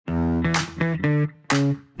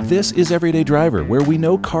This is Everyday Driver, where we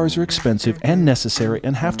know cars are expensive and necessary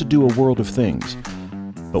and have to do a world of things.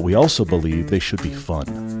 But we also believe they should be fun.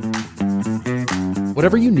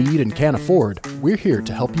 Whatever you need and can't afford, we're here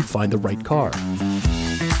to help you find the right car.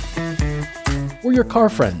 We're your car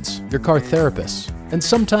friends, your car therapists, and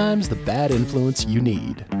sometimes the bad influence you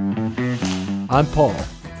need. I'm Paul.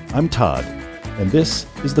 I'm Todd, and this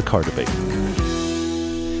is The Car Debate.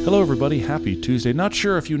 Hello, everybody. Happy Tuesday. Not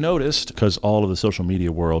sure if you noticed, because all of the social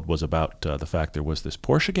media world was about the fact there was this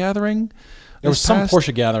Porsche gathering. There was some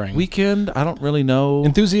Porsche gathering. Weekend, I don't really know.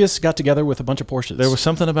 Enthusiasts got together with a bunch of Porsches. There was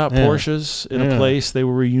something about Porsches in a place. They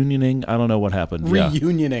were reunioning. I don't know what happened.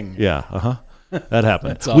 Reunioning. Yeah, That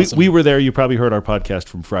happened. That's awesome. We were there. You probably heard our podcast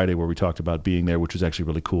from Friday where we talked about being there, which was actually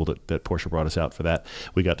really cool that Porsche brought us out for that.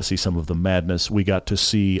 We got to see some of the madness. We got to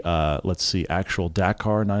see, actual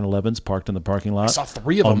Dakar 911s parked in the parking lot. I saw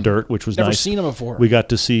 3 of them. On dirt, which was Never nice. seen them before. We got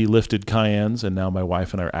to see lifted Cayennes, and now my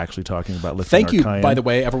wife and I are actually talking about lifting Thank you, Cayenne. by the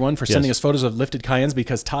way, everyone, for sending Yes. us photos of lifted Cayennes,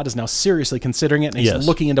 because Todd is now seriously considering it, and he's Yes.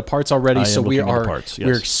 looking into parts already. I So am we looking into are parts, yes.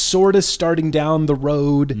 we're sort of starting down the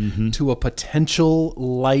road to a potential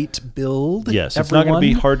light build. Yes, it's not going to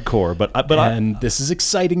be hardcore, but this is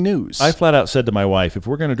exciting news. I flat out said to my wife, if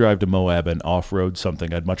we're going to drive to Moab and off-road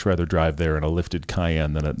something, I'd much rather drive there in a lifted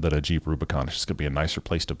Cayenne than a Jeep Rubicon. It's just going to be a nicer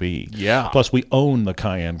place to be. Yeah. Plus, we own the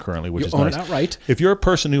Cayenne currently, which is own nice. it outright. If you're a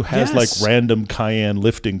person who has Yes. like random Cayenne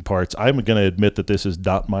lifting parts, I'm going to admit that this is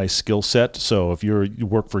not my skill set. So if you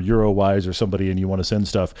work for Eurowise or somebody and you want to send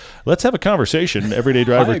stuff, let's have a conversation.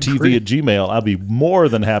 EverydayDriverTV at Gmail. I'll be more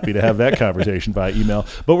than happy to have that conversation by email.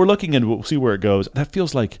 But we're looking and we'll see where it goes. That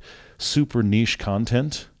feels like super niche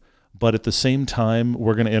content, but at the same time,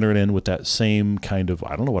 we're going to enter it in with that same kind of,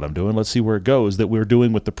 I don't know what I'm doing, let's see where it goes, that we're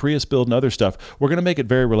doing with the Prius build and other stuff. We're going to make it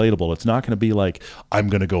very relatable. It's not going to be like, I'm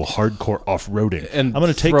going to go hardcore off-roading. And I'm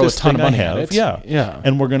going to take throw this a ton thing of I money at have, it. Yeah.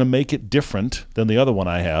 and we're going to make it different than the other one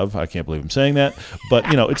I have. I can't believe I'm saying that, but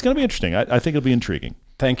it's going to be interesting. I think it'll be intriguing.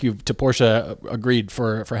 Thank you to Porsche, agreed,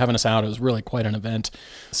 for having us out. It was really quite an event.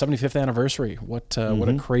 75th anniversary. What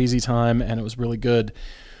a crazy time, and it was really good.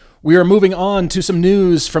 We are moving on to some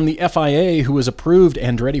news from the FIA, who has approved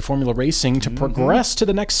Andretti Formula Racing to progress to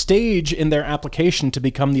the next stage in their application to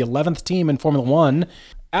become the 11th team in Formula One.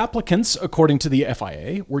 Applicants, according to the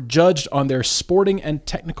FIA, were judged on their sporting and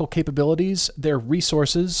technical capabilities, their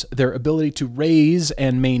resources, their ability to raise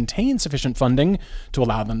and maintain sufficient funding to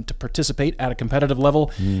allow them to participate at a competitive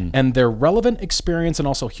level, and their relevant experience and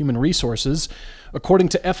also human resources. According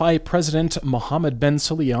to FIA President Mohammed Ben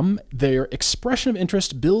Sulayem, their expression of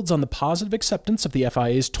interest builds on the positive acceptance of the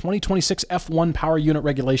FIA's 2026 F1 power unit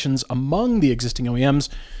regulations among the existing OEMs,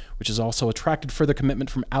 which has also attracted further commitment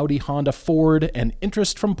from Audi, Honda, Ford, and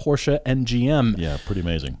interest from Porsche and GM. Yeah, pretty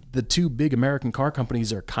amazing. The 2 big American car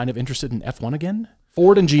companies are kind of interested in F1 again?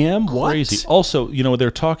 Ford and GM? What? Crazy. Also,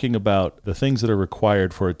 they're talking about the things that are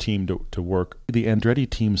required for a team to work. The Andretti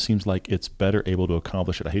team seems like it's better able to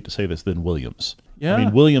accomplish it, I hate to say this, than Williams. Yeah. I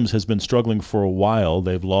mean, Williams has been struggling for a while.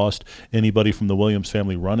 They've lost anybody from the Williams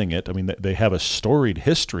family running it. I mean, they have a storied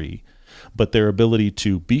history, but their ability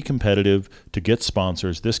to be competitive, to get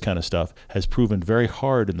sponsors, this kind of stuff, has proven very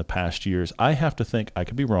hard in the past years. I have to think, I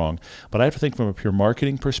could be wrong, but I have to think from a pure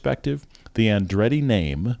marketing perspective, the Andretti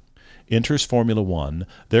name enters Formula One,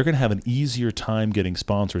 they're going to have an easier time getting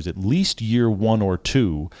sponsors at least year 1 or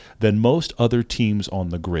 2 than most other teams on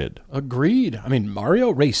the grid. Agreed. I mean, Mario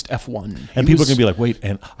raced F1. And people are going to be like, wait,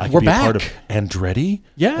 and I can We're be a part of back. Andretti?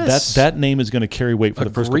 Yes. That name is going to carry weight for the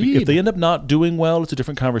first couple. Agreed. If they end up not doing well, it's a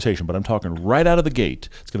different conversation. But I'm talking right out of the gate.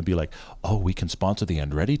 It's going to be like, oh, we can sponsor the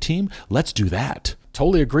Andretti team? Let's do that.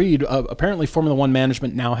 Totally agreed. Apparently, Formula One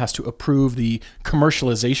management now has to approve the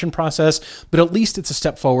commercialization process, but at least it's a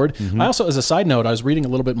step forward. I also, as a side note, I was reading a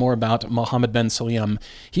little bit more about Mohammed Ben Sulayem.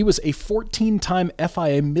 He was a 14-time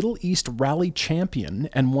FIA Middle East Rally champion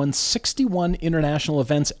and won 61 international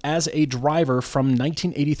events as a driver from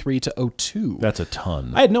 1983 to 2002. That's a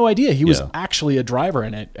ton. I had no idea he was actually a driver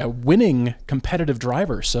and a winning competitive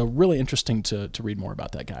driver. So really interesting to read more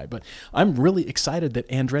about that guy. But I'm really excited that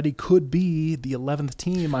Andretti could be the 11th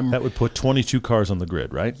team. That would put 22 cars on the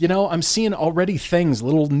grid, right? I'm seeing already things,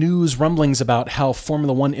 little news rumblings about how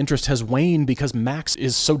Formula One interest has waned because Max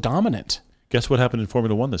is so dominant. Guess what happened in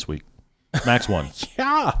Formula One this week? Max won.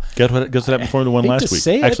 Yeah. Guess what happened in Formula One last week?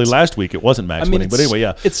 say it. Actually, last week it wasn't Max winning, but anyway,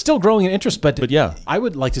 yeah. It's still growing in interest, but yeah. I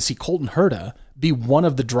would like to see Colton Herta be one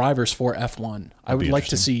of the drivers for F1. I would like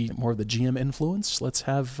to see more of the GM influence. Let's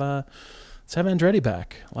have Andretti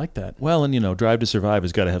back. I like that. Well, and Drive to Survive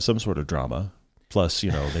has got to have some sort of drama. Plus,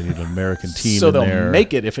 you know, they need an American team so in they'll there.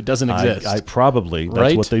 make it if it doesn't exist. I probably. That's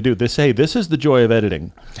Right? what they do. They say, this is the joy of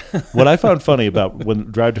editing. What I found funny about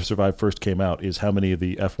when Drive to Survive first came out is how many of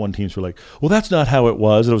the F1 teams were like, well, that's not how it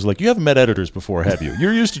was. And I was like, you haven't met editors before, have you?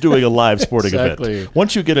 You're used to doing a live sporting Exactly. event.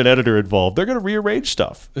 Once you get an editor involved, they're going to rearrange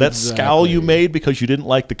stuff. That scowl you made because you didn't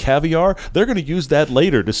like the caviar, they're going to use that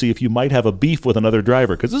later to see if you might have a beef with another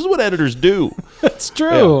driver, because this is what editors do. That's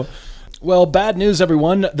true. Yeah. Well, bad news,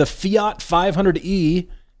 everyone. The Fiat 500e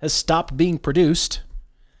has stopped being produced.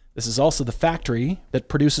 This is also the factory that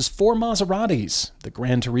produces 4 Maseratis: the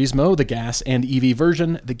Gran Turismo, the gas and EV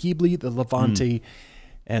version, the Ghibli, the Levante,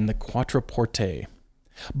 and the Quattroporte.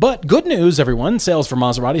 But good news, everyone. Sales for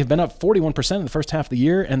Maserati have been up 41% in the first half of the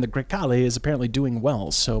year, and the Grecale is apparently doing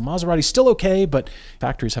well. So Maserati's still okay, but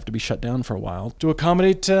factories have to be shut down for a while to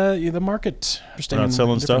accommodate the market. We're not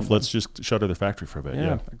selling stuff. Let's just shutter the factory for a bit.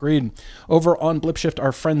 Yeah, agreed. Over on BlipShift,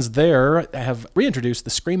 our friends there have reintroduced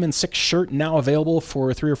the Screamin' 6 shirt, now available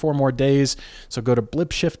for 3 or 4 more days. So go to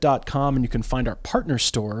blipshift.com and you can find our partner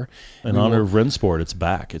store. In honor of Rennsport, it's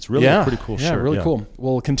back. It's really a pretty cool shirt. Yeah, really cool.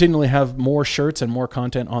 We'll continually have more shirts and more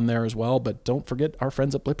content on there as well, but don't forget our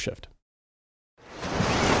friends at BlipShift.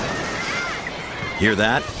 Hear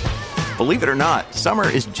that? Believe it or not, summer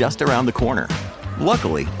is just around the corner.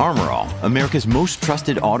 Luckily, Armor All, America's most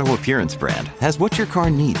trusted auto appearance brand, has what your car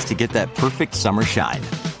needs to get that perfect summer shine.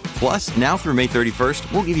 Plus, now through May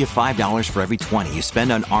 31st, we'll give you $5 for every $20 you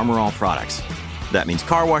spend on Armor All products. That means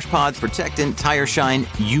car wash pods, protectant, tire shine,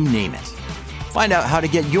 you name it. Find out how to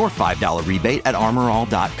get your $5 rebate at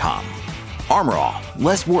armorall.com. Armor All,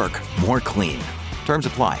 less work, more clean. Terms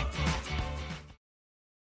apply.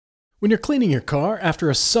 When you're cleaning your car after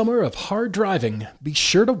a summer of hard driving, be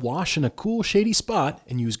sure to wash in a cool, shady spot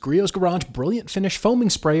and use Griot's Garage Brilliant Finish Foaming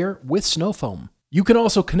Sprayer with snow foam. You can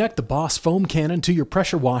also connect the Boss foam cannon to your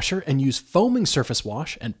pressure washer and use foaming surface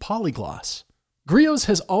wash and polygloss. Griot's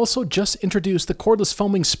has also just introduced the cordless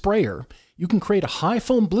foaming sprayer. You can create a high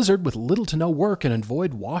foam blizzard with little to no work and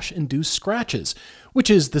avoid wash-induced scratches, which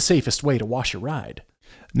is the safest way to wash your ride.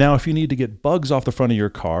 Now, if you need to get bugs off the front of your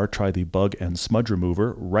car, try the Bug and Smudge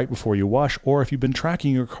Remover right before you wash. Or if you've been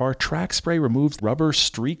tracking your car, Track Spray removes rubber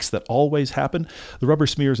streaks that always happen. The rubber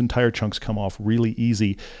smears and tire chunks come off really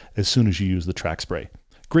easy as soon as you use the Track Spray.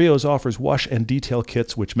 Griot's offers wash and detail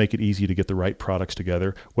kits, which make it easy to get the right products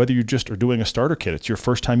together. Whether you just are doing a starter kit, it's your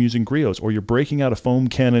first time using Griot's, or you're breaking out a foam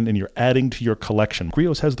cannon and you're adding to your collection,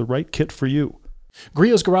 Griot's has the right kit for you.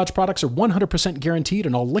 Griot's Garage products are 100% guaranteed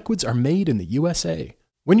and all liquids are made in the USA.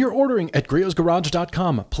 When you're ordering at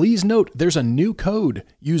griotsgarage.com, please note there's a new code.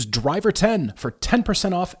 Use DRIVER10 for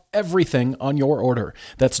 10% off everything on your order.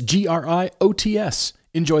 That's GRIOTS.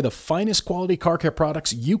 Enjoy the finest quality car care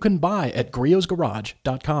products you can buy at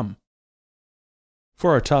griotsgarage.com.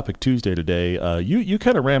 For our Topic Tuesday today, you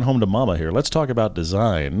kind of ran home to mama here. Let's talk about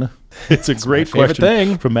design. It's a great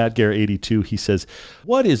question from Matt Gare 82. He says,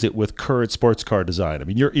 what is it with current sports car design? I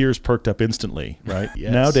mean, your ears perked up instantly, right?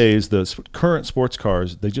 Yes. Nowadays, the current sports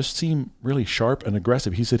cars, they just seem really sharp and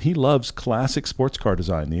aggressive. He said he loves classic sports car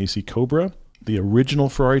design, the AC Cobra, the original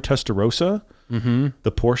Ferrari Testarossa,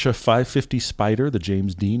 the Porsche 550 Spider, the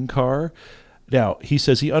James Dean car. Now, he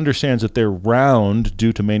says he understands that they're round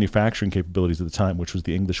due to manufacturing capabilities at the time, which was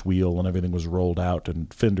the English wheel and everything was rolled out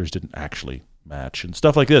and fenders didn't actually match and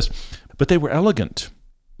stuff like this. But they were elegant.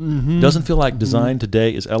 Doesn't feel like design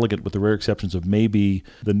today is elegant, with the rare exceptions of maybe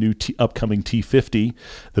the new upcoming T50,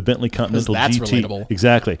 the Bentley Continental that's GT. relatable.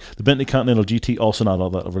 Exactly. The Bentley Continental GT, also not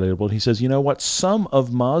all that relatable. And he says, you know what? Some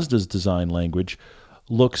of Mazda's design language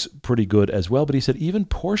looks pretty good as well. But he said even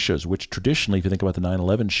Porsches, which traditionally, if you think about the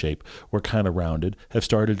 911 shape, were kind of rounded, have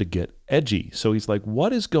started to get edgy. So he's like,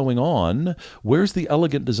 what is going on? Where's the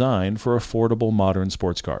elegant design for affordable modern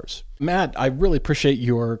sports cars? Matt, I really appreciate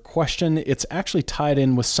your question. It's actually tied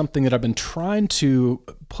in with something that I've been trying to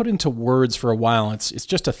put into words for a while. It's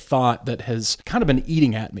just a thought that has kind of been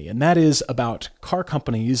eating at me, and that is about car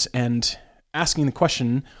companies and asking the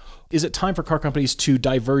question, is it time for car companies to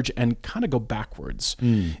diverge and kind of go backwards?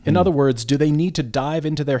 In other words, do they need to dive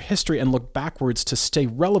into their history and look backwards to stay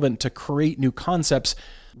relevant, to create new concepts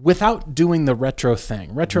without doing the retro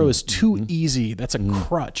thing? Retro is too easy. That's a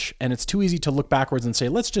crutch. And it's too easy to look backwards and say,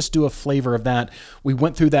 let's just do a flavor of that. We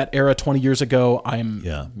went through that era 20 years ago.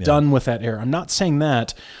 I'm done with that era. I'm not saying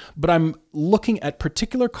that, but I'm looking at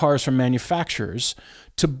particular cars from manufacturers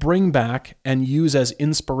to bring back and use as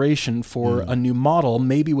inspiration for a new model,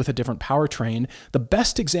 maybe with a different powertrain. The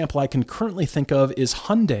best example I can currently think of is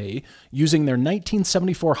Hyundai using their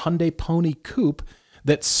 1974 Hyundai Pony Coupe.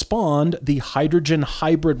 that spawned the hydrogen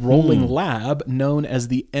hybrid rolling lab known as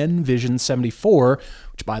the Envision 74,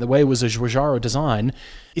 which, by the way, was a Giugiaro design.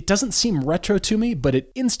 It doesn't seem retro to me, but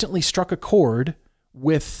it instantly struck a chord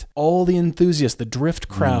with all the enthusiasts, the drift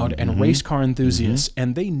crowd and race car enthusiasts,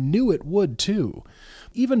 and they knew it would too.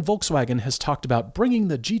 Even Volkswagen has talked about bringing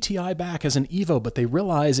the GTI back as an Evo, but they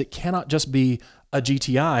realize it cannot just be a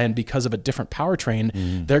GTI, and because of a different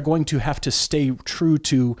powertrain, they're going to have to stay true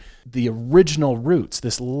to the original roots,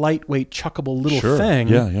 this lightweight, chuckable little thing.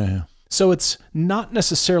 Yeah. So it's not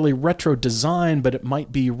necessarily retro design, but it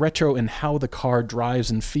might be retro in how the car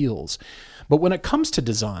drives and feels. But when it comes to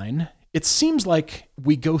design, it seems like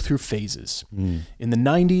we go through phases. In the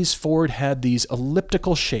 90s, Ford had these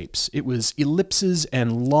elliptical shapes. It was ellipses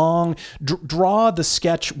and long. Draw the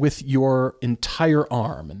sketch with your entire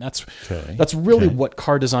arm. And that's really what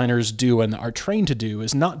car designers do and are trained to do,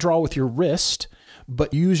 is not draw with your wrist,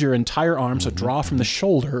 but use your entire arm, so draw from the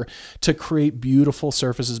shoulder to create beautiful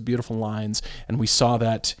surfaces, beautiful lines. And we saw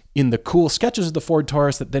that in the cool sketches of the Ford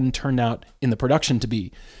Taurus that then turned out in the production to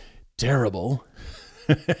be terrible.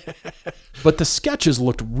 But the sketches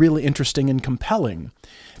looked really interesting and compelling.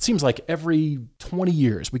 It seems like every 20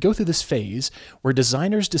 years we go through this phase where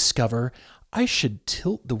designers discover, I should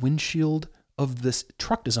tilt the windshield of this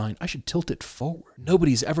truck design. I should tilt it forward.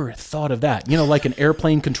 Nobody's ever thought of that. You know, like an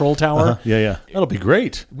airplane control tower. Yeah. That'll be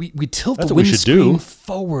great. We tilt That's the what we should do. windscreen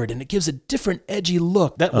forward, and it gives a different edgy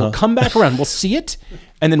look. That will come back around. We'll see it,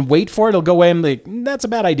 and then wait for it. It'll go away and be like, that's a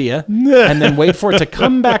bad idea. And then wait for it to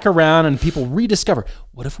come back around, and people rediscover,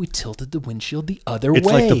 what if we tilted the windshield the other way? It's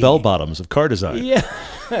like the bell bottoms of car design. Yeah.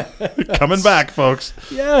 Coming back, folks.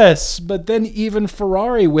 Yes, but then even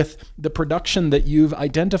Ferrari with the production that you've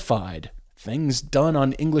identified, things done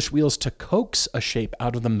on English wheels to coax a shape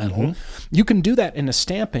out of the metal. You can do that in a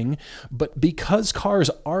stamping, but because cars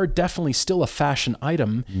are definitely still a fashion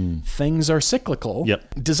item, things are cyclical.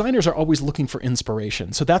 Designers are always looking for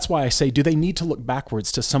inspiration. So that's why I say, do they need to look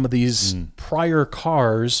backwards to some of these prior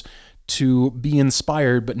cars to be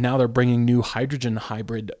inspired, but now they're bringing new hydrogen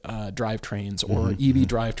hybrid drivetrains or EV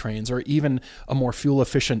drivetrains, or even a more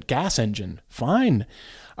fuel-efficient gas engine? Fine.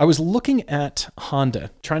 I was looking at Honda,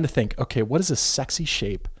 trying to think, okay, what is a sexy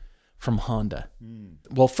shape from Honda?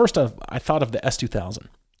 Well, first I thought of the S2000.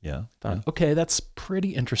 Okay, that's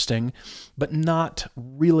pretty interesting, but not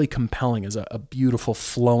really compelling as a beautiful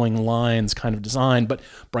flowing lines kind of design. But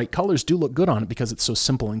bright colors do look good on it because it's so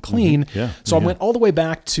simple and clean. So I went all the way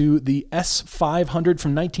back to the S500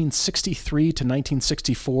 from 1963 to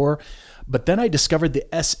 1964. But then I discovered the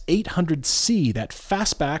S800C, that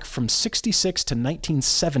fastback from 66 to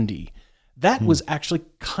 1970. That was actually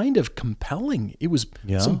kind of compelling. It was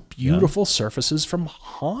some beautiful surfaces from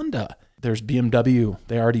Honda. There's BMW.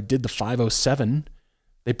 They already did the 507.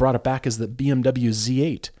 They brought it back as the BMW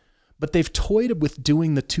Z8. But they've toyed with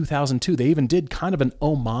doing the 2002. They even did kind of an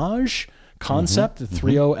homage concept, the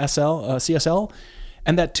 30 CSL.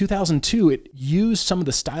 And that 2002, it used some of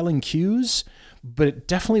the styling cues, but it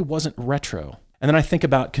definitely wasn't retro. And then I think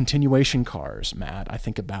about continuation cars, Matt. I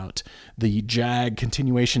think about the Jag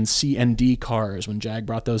continuation C and D cars when Jag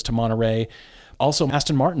brought those to Monterey. Also,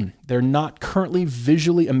 Aston Martin. They're not currently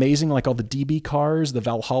visually amazing like all the DB cars. The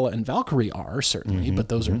Valhalla and Valkyrie are, certainly, but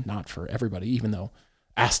those are not for everybody, even though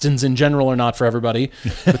Astons in general are not for everybody.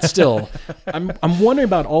 But still, I'm wondering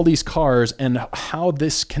about all these cars and how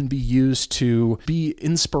this can be used to be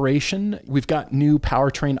inspiration. We've got new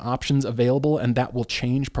powertrain options available, and that will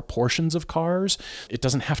change proportions of cars. It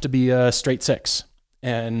doesn't have to be a straight six,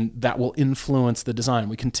 and that will influence the design.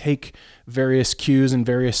 We can take various cues and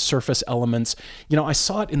various surface elements. You know, I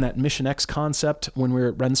saw it in that Mission X concept when we were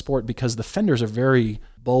at Rennsport, because the fenders are very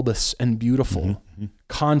bulbous and beautiful,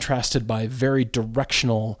 contrasted by very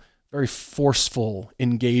directional, very forceful,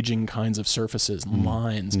 engaging kinds of surfaces and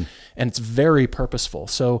lines. And it's very purposeful.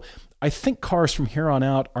 So I think cars from here on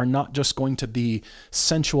out are not just going to be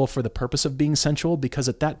sensual for the purpose of being sensual, because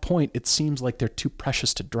at that point, it seems like they're too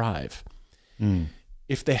precious to drive.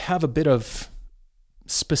 If they have a bit of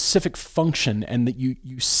specific function and that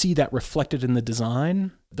you see that reflected in the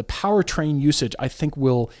design, the powertrain usage, I think,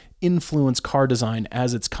 will influence car design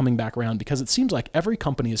as it's coming back around, because it seems like every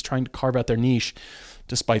company is trying to carve out their niche,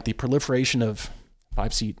 despite the proliferation of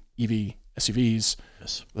 5-seat EV SUVs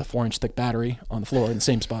with a 4-inch thick battery on the floor in the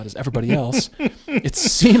same spot as everybody else. It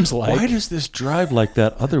seems like... Why does this drive like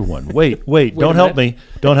that other one? Wait, don't help me.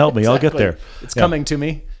 Don't help me. Exactly. I'll get there. It's coming to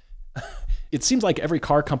me. It seems like every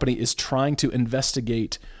car company is trying to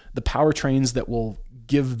investigate the powertrains that will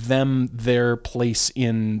give them their place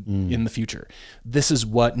in the future. This is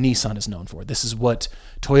what Nissan is known for. This is what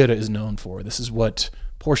Toyota is known for. This is what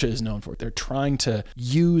Porsche is known for. They're trying to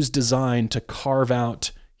use design to carve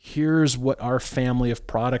out, here's what our family of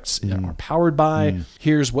products are powered by.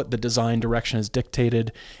 Here's what the design direction is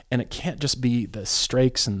dictated. And it can't just be the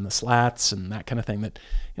strakes and the slats and that kind of thing that,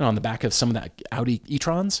 on the back of some of that Audi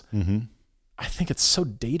e-trons. I think it's so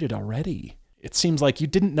dated already. It seems like you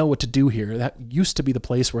didn't know what to do here. That used to be the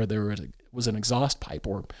place where there was an exhaust pipe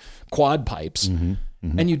or quad pipes.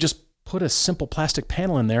 And you just put a simple plastic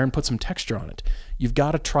panel in there and put some texture on it. You've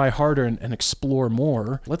got to try harder and explore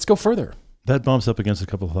more. Let's go further. That bumps up against a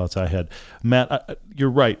couple of thoughts I had. Matt, you're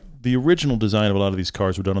right. The original design of a lot of these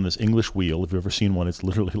cars were done on this English wheel. If you've ever seen one, it's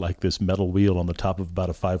literally like this metal wheel on the top of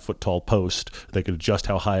about a 5-foot-tall post. They could adjust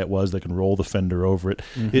how high it was. They can roll the fender over it.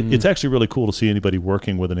 It's actually really cool to see anybody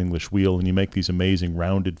working with an English wheel, and you make these amazing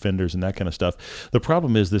rounded fenders and that kind of stuff. The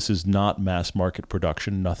problem is this is not mass market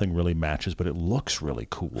production. Nothing really matches, but it looks really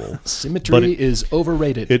cool. Symmetry is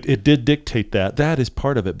overrated. It did dictate that. That is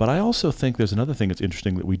part of it. But I also think there's another thing that's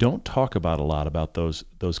interesting that we don't talk about a lot, about those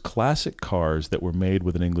classic cars that were made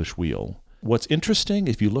with an English wheel. What's interesting,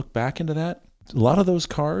 if you look back into that, a lot of those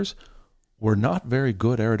cars were not very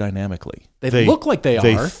good aerodynamically. They look like they are.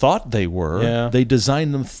 They thought they were. Yeah. They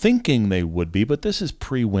designed them thinking they would be, but this is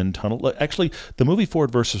pre-wind tunnel. Actually, the movie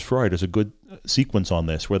Ford versus Ferrari does a good sequence on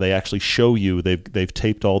this where they actually show you they've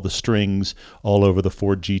taped all the strings all over the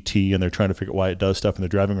Ford GT, and they're trying to figure out why it does stuff, and they're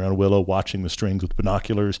driving around Willow watching the strings with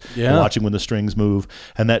binoculars, and watching when the strings move,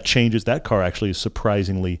 and that changes. That car actually is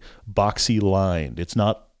surprisingly boxy lined. It's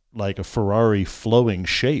not like a Ferrari flowing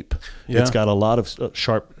shape. It's got a lot of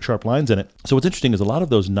sharp lines in it. So what's interesting is a lot of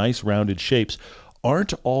those nice rounded shapes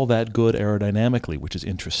aren't all that good aerodynamically, which is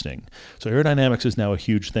interesting. So aerodynamics is now a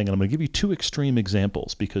huge thing, and I'm going to give you two extreme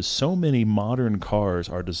examples because so many modern cars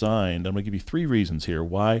are designed. I'm going to give you three reasons here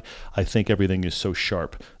why I think everything is so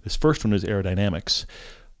sharp. This first one is aerodynamics.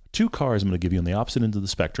 Two cars I'm going to give you on the opposite ends of the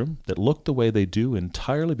spectrum that look the way they do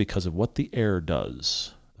entirely because of what the air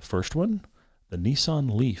does. The first one, the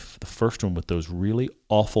Nissan Leaf, the first one with those really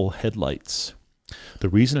awful headlights. The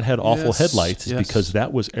reason it had awful headlights is because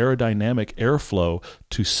that was aerodynamic airflow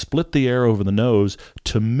to split the air over the nose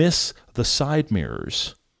to miss the side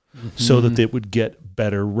mirrors so that it would get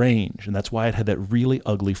better range. And that's why it had that really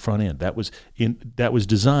ugly front end. That was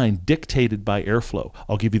designed, dictated by airflow.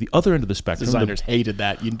 I'll give you the other end of the spectrum. Designers hated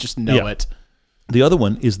that. You just know it. The other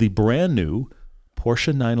one is the brand new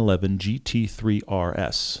Porsche 911 GT3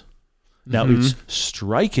 RS. Now, it's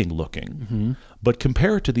striking looking, but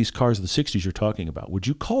compare it to these cars of the 60s you're talking about. Would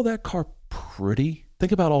you call that car pretty?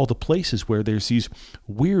 Think about all the places where there's these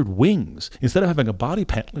weird wings. Instead of having a body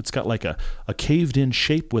panel, it's got like a caved-in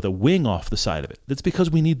shape with a wing off the side of it. That's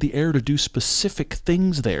because we need the air to do specific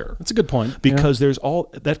things there. That's a good point. Because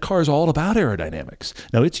that car is all about aerodynamics.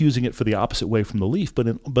 Now, it's using it for the opposite way from the Leaf,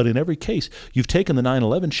 but in every case, you've taken the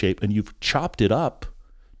 911 shape and you've chopped it up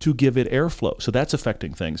to give it airflow. So that's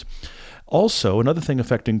affecting things. Also, another thing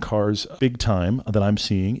affecting cars big time that I'm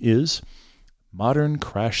seeing is modern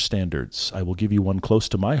crash standards. I will give you one close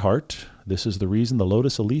to my heart. This is the reason the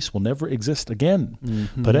Lotus Elise will never exist again.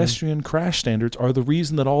 Pedestrian crash standards are the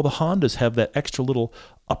reason that all the Hondas have that extra little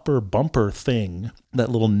upper bumper thing, that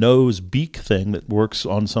little nose beak thing that works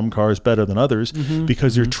on some cars better than others,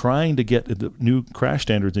 because they're trying to get the new crash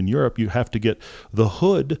standards in Europe. You have to get the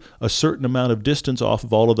hood a certain amount of distance off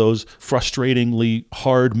of all of those frustratingly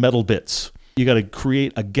hard metal bits. You got to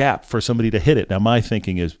create a gap for somebody to hit it. Now, my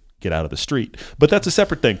thinking is get out of the street, but that's a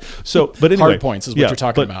separate thing. So, but anyway, hard points is what you're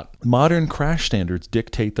talking about. Modern crash standards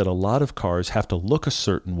dictate that a lot of cars have to look a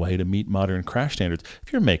certain way to meet modern crash standards.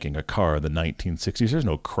 If you're making a car in the 1960s, there's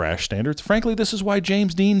no crash standards. Frankly, this is why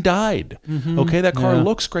James Dean died. Okay, that car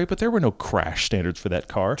looks great, but there were no crash standards for that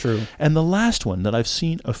car. True. And the last one that I've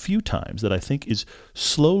seen a few times that I think is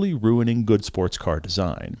slowly ruining good sports car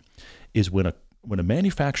design is when a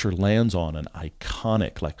manufacturer lands on an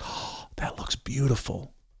iconic, like, oh, that looks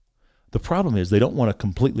beautiful. The problem is they don't want to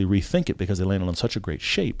completely rethink it because they landed on such a great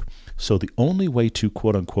shape. So the only way to,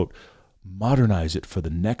 quote unquote, modernize it for the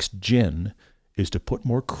next gen is to put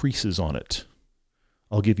more creases on it.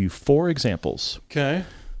 I'll give you 4 examples. Okay.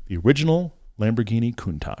 The original Lamborghini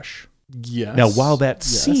Countach. Yes. Now, while that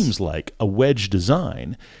seems like a wedge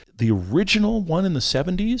design, the original one in the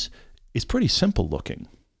 70s is pretty simple looking.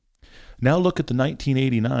 Now look at the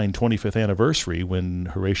 1989 25th anniversary when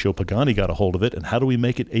Horatio Pagani got a hold of it, and how do we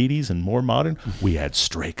make it 80s and more modern? We add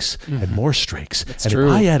strakes and more strakes. That's and true.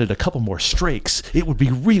 if I added a couple more strakes, it would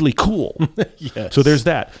be really cool. Yes. So there's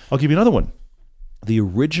that. I'll give you another one. The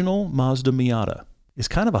original Mazda Miata is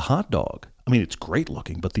kind of a hot dog. I mean, it's great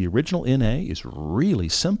looking, but the original NA is really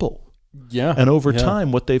simple. Yeah. And over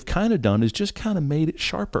time, what they've kind of done is just kind of made it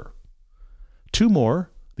sharper. 2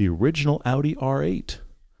 more. the original Audi R8.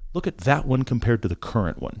 Look at that one compared to the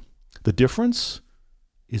current one. The difference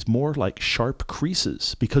is more like sharp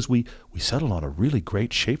creases because we settled on a really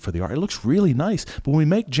great shape for the R. It looks really nice, but when we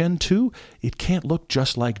make Gen 2, it can't look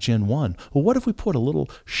just like Gen 1. Well, what if we put a little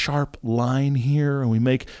sharp line here and we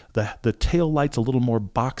make the tail lights a little more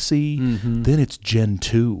boxy? Then it's Gen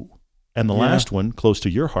 2. And the last one, close to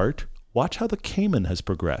your heart, watch how the Cayman has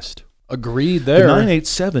progressed. Agreed there. The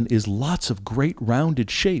 987 is lots of great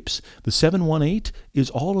rounded shapes. The 718 is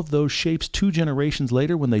all of those shapes 2 generations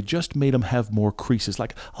later when they just made them have more creases.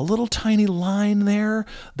 Like a little tiny line there,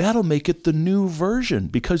 that'll make it the new version.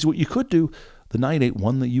 Because what you could do, the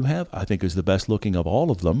 981 that you have, I think is the best looking of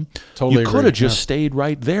all of them. Totally You could have just stayed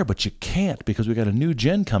right there, but you can't because we got a new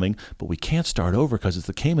gen coming, but we can't start over because it's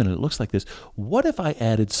the Cayman and it looks like this. What if I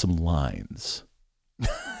added some lines?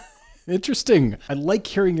 Interesting. I like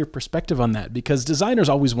hearing your perspective on that because designers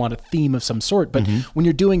always want a theme of some sort. But when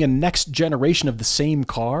you're doing a next generation of the same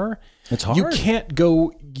car, it's hard. You can't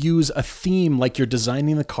go use a theme like you're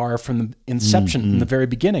designing the car from the inception, from the very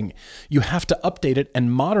beginning. You have to update it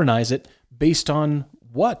and modernize it based on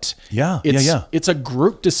what? It's a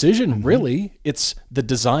group decision, really. It's the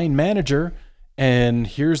design manager. And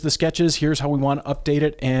here's the sketches, here's how we want to update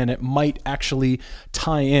it, and it might actually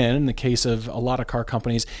tie in the case of a lot of car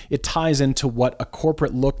companies, it ties into what a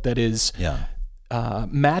corporate look that is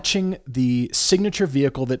matching the signature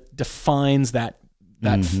vehicle that defines that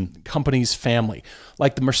company's family.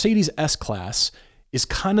 Like the Mercedes S-Class is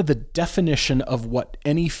kind of the definition of what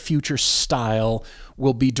any future style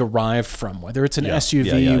will be derived from, whether it's an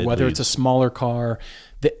SUV, whether it's a smaller car.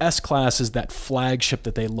 The S-Class is that flagship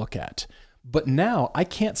that they look at. But now I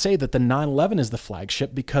can't say that the 911 is the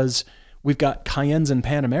flagship because we've got Cayennes and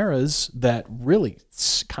Panameras that really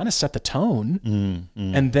kind of set the tone.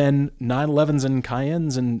 And then 911s and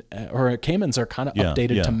Cayennes or Caymans are kind of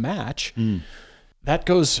updated to match. That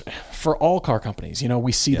goes for all car companies. You know,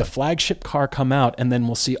 we see the flagship car come out and then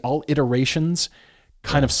we'll see all iterations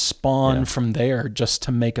kind of spawn from there just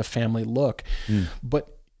to make a family look.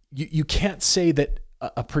 But you can't say that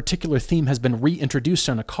a particular theme has been reintroduced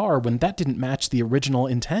on a car when that didn't match the original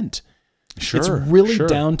intent. It's really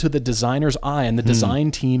down to the designer's eye and the design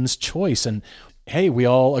team's choice. And hey, we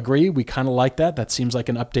all agree. We kind of like that. That seems like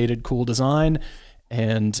an updated, cool design.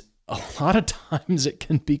 And a lot of times it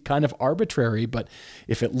can be kind of arbitrary, but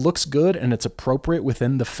if it looks good and it's appropriate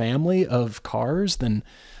within the family of cars, then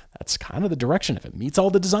that's kind of the direction. If it meets all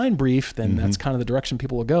the design brief, then that's kind of the direction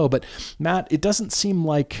people will go. But Matt, it doesn't seem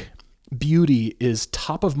like beauty is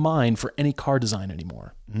top of mind for any car design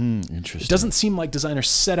anymore. Interesting. It doesn't seem like designers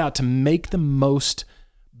set out to make the most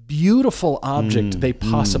beautiful object they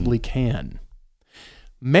possibly can.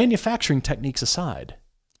 Manufacturing techniques aside.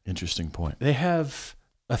 Interesting point. They have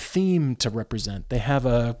a theme to represent. They have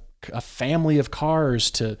a family of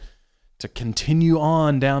cars to continue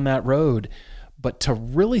on down that road. But to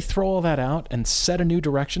really throw all that out and set a new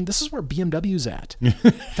direction, this is where BMW's at.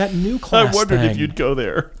 That new class I wondered if you'd go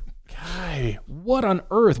there. Guy, what on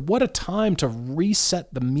earth? What a time to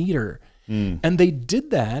reset the meter. And they did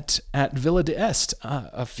that at Villa d'Este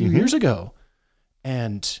a few years ago.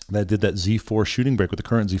 And that did that Z4 shooting brake with the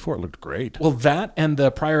current Z4. It looked great. Well, that and the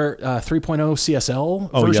prior 3.0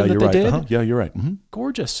 CSL version that they did. Yeah, you're right.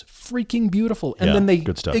 Gorgeous. Freaking beautiful. And then they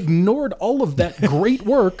ignored all of that great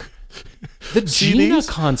work. The Gina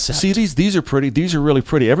concept. See, these are pretty. These are really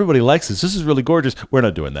pretty. Everybody likes this. This is really gorgeous. We're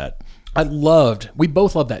not doing that. We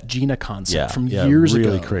both loved that Gina concept from years ago.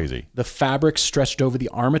 Really crazy. The fabric stretched over the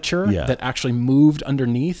armature that actually moved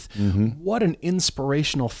underneath. What an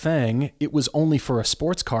inspirational thing. It was only for a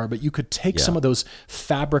sports car, but you could take some of those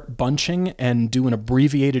fabric bunching and do an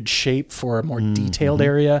abbreviated shape for a more detailed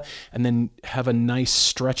area, and then have a nice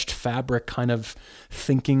stretched fabric kind of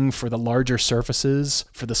thinking for the larger surfaces,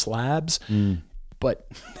 for the slabs. But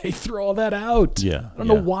they threw all that out. I don't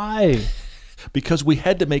know why. Because we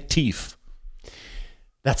had to make teeth.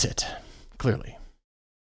 That's it, clearly.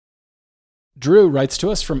 Drew writes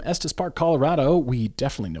to us from Estes Park, Colorado. We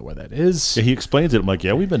definitely know where that is. Yeah, he explains it. I'm like,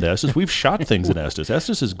 we've been to Estes. We've shot things in Estes.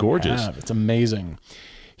 Estes is gorgeous. Yeah, it's amazing.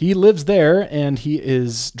 He lives there, and he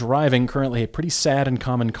is driving currently a pretty sad and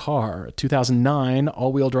common car, a 2009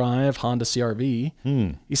 all-wheel drive Honda CR-V.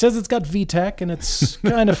 He says it's got VTEC, and it's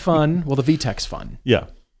kind of fun. Well, the VTEC's fun. Yeah.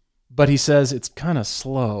 But he says it's kind of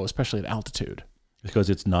slow, especially at altitude. Because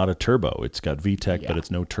it's not a turbo. It's got VTEC, but it's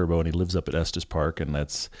no turbo, and he lives up at Estes Park, and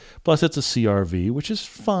plus it's a CR-V, which is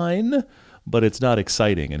fine, but it's not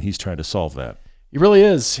exciting, and he's trying to solve that. He really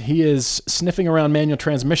is. He is sniffing around manual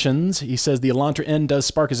transmissions. He says the Elantra N does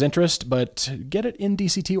spark his interest, but get it in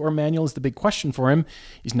DCT or manual is the big question for him.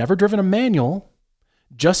 He's never driven a manual.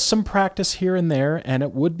 Just some practice here and there, and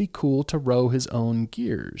it would be cool to row his own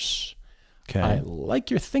gears. Okay. I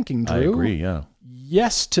like your thinking, Drew. I agree, yeah.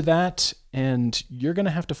 Yes to that, and you're going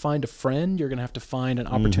to have to find a friend. You're going to have to find an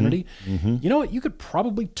opportunity. You know what? You could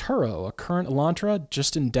probably Turo a current Elantra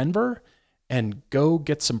just in Denver and go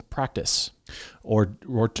get some practice. Or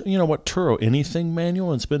you know what, Turo anything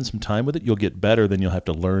manual and spend some time with it. You'll get better, then you'll have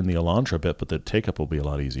to learn the Elantra bit, but the take-up will be a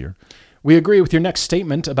lot easier. We agree with your next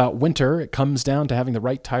statement about winter. It comes down to having the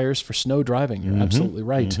right tires for snow driving. You're absolutely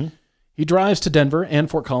right. He drives to Denver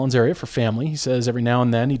and Fort Collins area for family. He says every now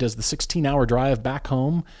and then he does the 16-hour drive back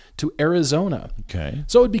home to Arizona. Okay.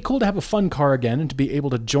 So it'd be cool to have a fun car again and to be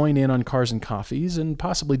able to join in on Cars and Coffees and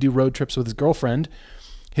possibly do road trips with his girlfriend.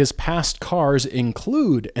 His past cars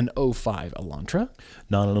include an 05 Elantra.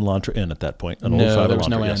 Not an Elantra N at that point. An No, 05 there was Elantra,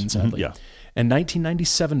 no yes. N, sadly. Yeah. And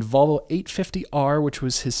 1997 Volvo 850R, which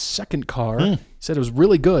was his second car. He said it was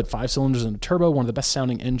really good. 5 cylinders and a turbo, one of the best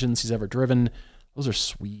sounding engines he's ever driven. Those are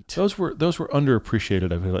sweet. Those were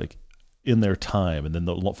underappreciated, I feel like, in their time. And then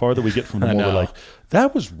the farther we get from them, more we're like,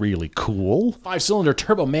 that was really cool. 5-cylinder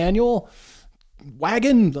turbo manual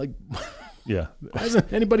wagon. Like, Yeah. why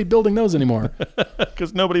isn't anybody building those anymore?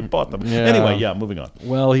 Because nobody bought them. Yeah. Anyway, yeah, moving on.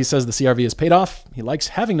 Well, he says the CRV is paid off. He likes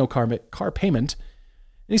having no car payment.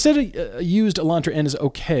 And he said a used Elantra N is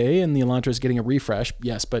okay, and the Elantra is getting a refresh.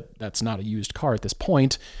 Yes, but that's not a used car at this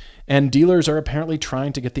point. And dealers are apparently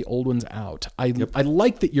trying to get the old ones out. I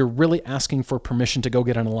like that you're really asking for permission to go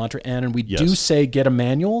get an Elantra N, and we do say get a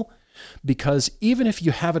manual, because even if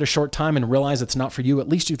you have it a short time and realize it's not for you, at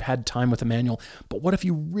least you've had time with a manual. But what if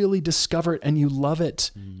you really discover it and you love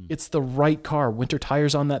it? It's the right car. Winter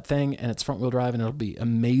tires on that thing, and it's front-wheel drive, and it'll be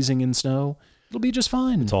amazing in snow. It'll be just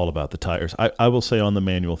fine. It's all about the tires. I will say on the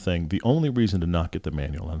manual thing, the only reason to not get the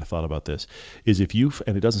manual, and I thought about this, is if you,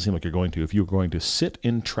 and it doesn't seem like you're going to, if you're going to sit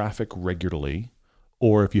in traffic regularly,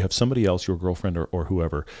 or if you have somebody else, your girlfriend or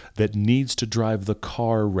whoever, that needs to drive the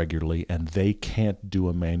car regularly and they can't do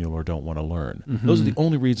a manual or don't want to learn. Those are the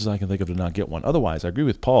only reasons I can think of to not get one. Otherwise, I agree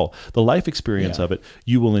with Paul. The life experience of it,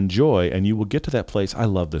 you will enjoy, and you will get to that place. I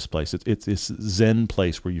love this place. It's this Zen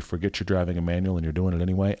place where you forget you're driving a manual and you're doing it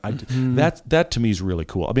anyway. That to me is really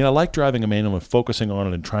cool. I mean, I like driving a manual and focusing on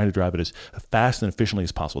it and trying to drive it as fast and efficiently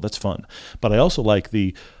as possible. That's fun. But I also like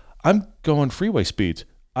I'm going freeway speeds.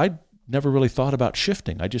 I never really thought about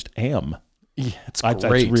shifting. I just am. Yeah, it's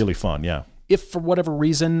great. It's really fun, yeah. If for whatever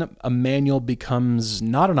reason a manual becomes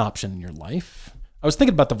not an option in your life, I was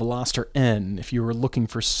thinking about the Veloster N. If you were looking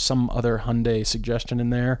for some other Hyundai suggestion in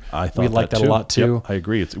there, I thought we like that a lot too. Yep, I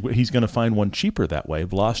agree. He's going to find one cheaper that way,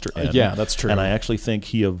 Veloster N. Yeah, that's true. And I actually think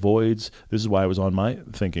he avoids, this is why I was on my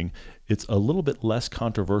thinking, it's a little bit less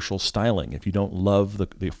controversial styling. If you don't love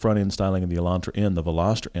the front end styling of the Elantra N, the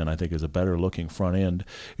Veloster N I think is a better looking front end.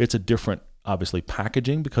 It's a different, obviously,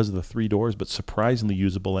 packaging because of the 3 doors, but surprisingly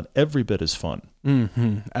usable and every bit as fun.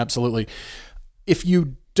 Absolutely. If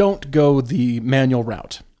you don't go the manual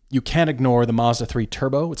route, you can't ignore the Mazda 3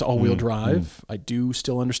 Turbo. It's all-wheel drive. I do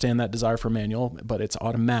still understand that desire for manual, but it's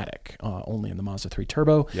automatic, only in the Mazda 3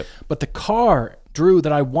 Turbo. Yep. But the car, Drew,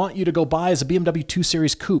 that I want you to go buy is a BMW 2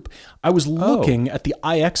 Series Coupe. I was looking at the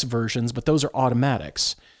iX versions, but those are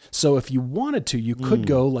automatics. So if you wanted to, you could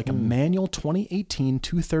go like a manual 2018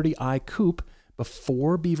 230i Coupe.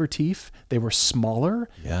 Before Beaver Teeth, they were smaller.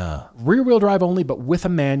 Yeah. Rear-wheel drive only, but with a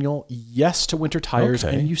manual. Yes to winter tires,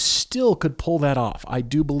 and you still could pull that off. I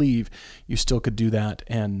do believe you still could do that.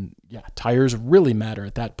 And yeah, tires really matter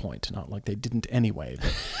at that point. Not like they didn't anyway.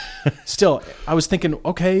 But still, I was thinking,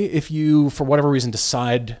 okay, if you, for whatever reason,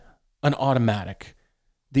 decide an automatic,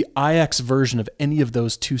 the iX version of any of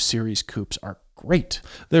those 2 Series coupes are great.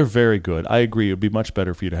 They're very good. I agree. It would be much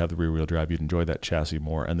better for you to have the rear-wheel drive. You'd enjoy that chassis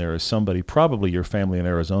more. And there is somebody, probably your family in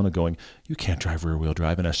Arizona, going, you can't drive rear-wheel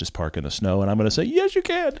drive and just park in the snow. And I'm going to say, yes, you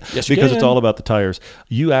can. Yes, you because can. It's all about the tires.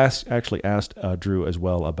 You actually asked Drew as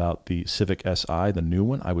well about the Civic Si, the new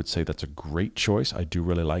one. I would say that's a great choice. I do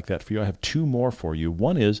really like that for you. I have 2 more for you.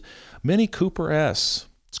 One is Mini Cooper S.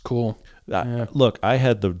 It's cool. Look, I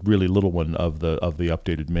had the really little one of the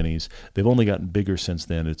updated Minis. They've only gotten bigger since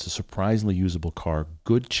then. It's a surprisingly usable car,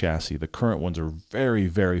 good chassis. The current ones are very,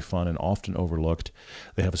 very fun and often overlooked.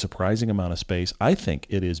 They have a surprising amount of space. I think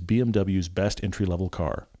it is BMW's best entry-level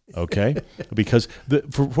car. Okay, because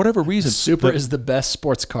for whatever reason, Supra is the best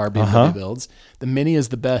sports car BMW builds. The Mini is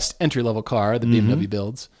the best entry-level car the BMW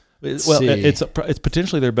builds. Well, it's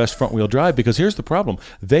potentially their best front-wheel drive, because here's the problem.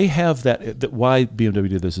 They have that why BMW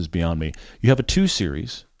did this is beyond me. You have a 2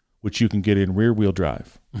 Series, which you can get in rear-wheel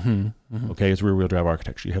drive. Okay, it's rear-wheel drive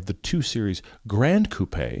architecture. You have the 2 Series Grand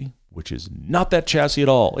Coupe, which is not that chassis at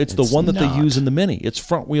all. It's the one that they use in the Mini. It's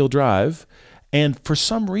front-wheel drive, And for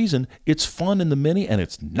some reason, it's fun in the Mini, and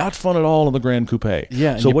it's not fun at all in the Grand Coupe.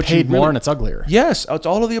 Yeah, so you paid more and it's uglier. Yes, it's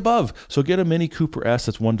all of the above. So get a Mini Cooper S.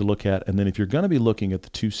 That's one to look at. And then if you're going to be looking at the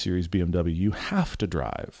 2 Series BMW, you have to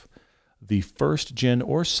drive the first gen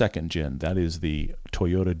or second gen. That is the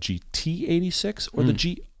Toyota GT86 or the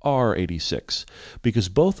GR86, because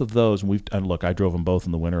both of those, and look, I drove them both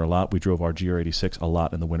in the winter a lot. We drove our GR86 a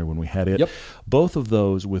lot in the winter when we had it. Yep. Both of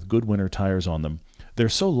those with good winter tires on them. They're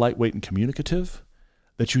so lightweight and communicative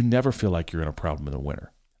that you never feel like you're in a problem in the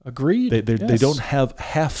winter. Agreed. They don't have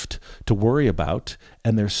heft to worry about,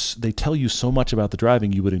 and they tell you so much about the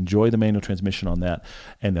driving. You would enjoy the manual transmission on that,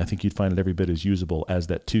 and I think you'd find it every bit as usable as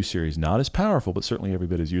that 2 Series. Not as powerful, but certainly every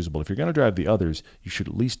bit as usable. If you're going to drive the others, you should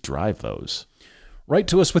at least drive those. Write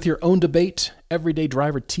to us with your own debate,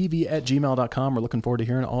 everydaydrivertv@gmail.com. We're looking forward to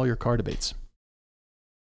hearing all your car debates.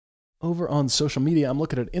 Over on social media, I'm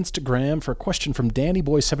looking at Instagram for a question from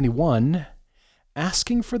DannyBoy71,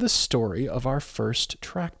 asking for the story of our first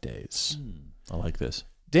track days. I like this.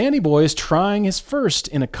 Danny Boy is trying his first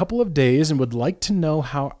in a couple of days and would like to know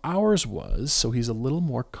how ours was so he's a little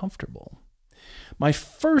more comfortable. My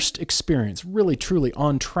first experience, really truly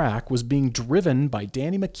on track, was being driven by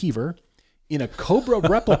Danny McKeever in a Cobra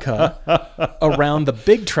replica around the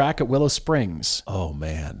big track at Willow Springs. Oh,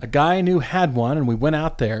 man. A guy I knew had one, and we went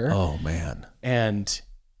out there. Oh, man. And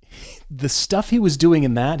the stuff he was doing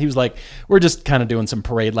in that, he was like, we're just kind of doing some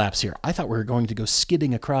parade laps here. I thought we were going to go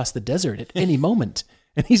skidding across the desert at any moment.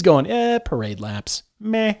 And he's going, parade laps.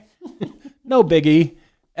 Meh. No biggie.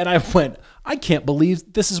 And I went, I can't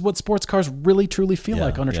believe this is what sports cars really, truly feel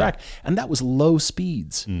like on a track. And that was low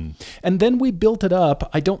speeds. And then we built it up.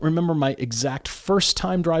 I don't remember my exact first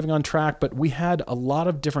time driving on track, but we had a lot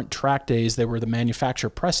of different track days. They were the manufacturer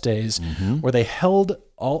press days where they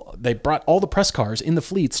brought all the press cars in the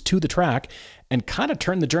fleets to the track and kind of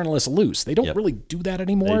turned the journalists loose. They don't really do that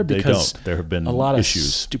anymore because there have been a lot issues.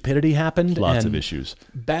 Of stupidity happened. Lots of issues.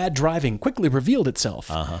 Bad driving quickly revealed itself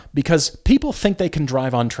because people think they can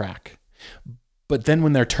drive on track. But then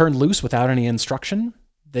when they're turned loose without any instruction,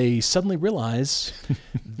 they suddenly realize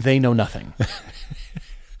they know nothing.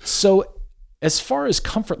 So as far as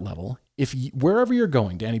comfort level, wherever you're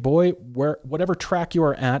going, Danny Boy, whatever track you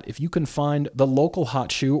are at, if you can find the local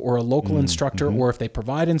hot shoe or a local instructor, or if they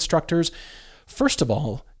provide instructors, first of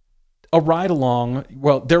all, a ride along,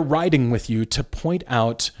 well, they're riding with you to point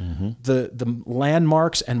out the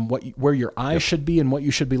landmarks and where your eyes should be and what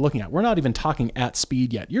you should be looking at. We're not even talking at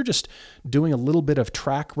speed yet. You're just doing a little bit of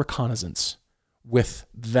track reconnaissance with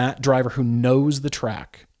that driver who knows the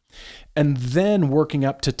track. And then working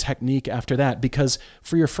up to technique after that, because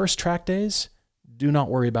for your first track days, do not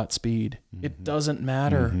worry about speed. It doesn't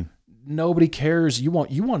matter. Nobody cares. You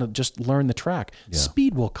want to just learn the track.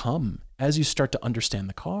 Speed will come as you start to understand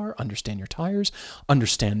the car, understand your tires,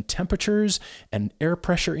 understand temperatures and air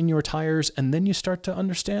pressure in your tires, and then you start to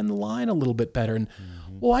understand the line a little bit better. And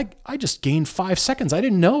well, I just gained 5 seconds. I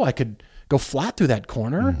didn't know I could go flat through that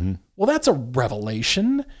corner. Well, that's a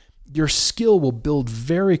revelation. Your skill will build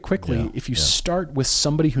very quickly if you start with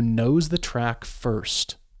somebody who knows the track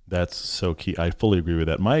first. That's so key. I fully agree with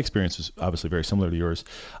that. My experience is obviously very similar to yours.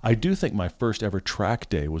 I do think my first ever track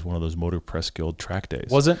day was one of those Motor Press Guild track days.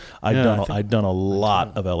 Was it? I'd done a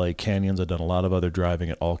lot of LA Canyons. I'd done a lot of other driving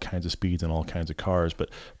at all kinds of speeds and all kinds of cars. But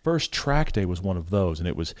first track day was one of those, and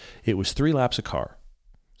it was 3 laps a car.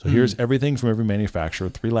 So here's everything from every manufacturer,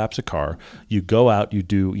 3 laps a car. You go out, you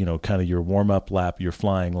do, kind of your warm-up lap, your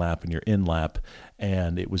flying lap, and your in lap.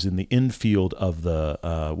 And it was in the infield of the,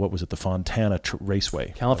 the Fontana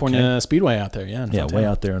Raceway. California Speedway out there, way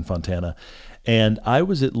out there in Fontana. And I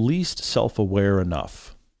was at least self-aware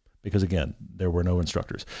enough, because again, there were no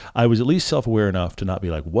instructors. I was at least self-aware enough to not be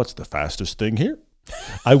like, what's the fastest thing here?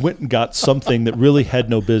 I went and got something that really had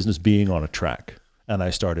no business being on a track. And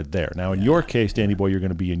I started there. Now, in your case, Danny Boy, you're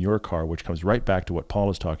going to be in your car, which comes right back to what Paul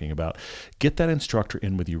is talking about. Get that instructor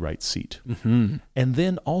in with you right seat. And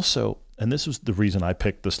then also, and this was the reason I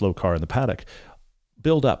picked the slow car in the paddock,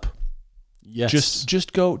 build up. Yes.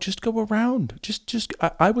 Just go around.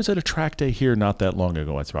 I was at a track day here not that long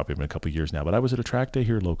ago. It's probably been a couple of years now, but I was at a track day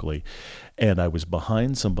here locally, and I was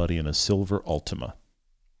behind somebody in a silver Altima.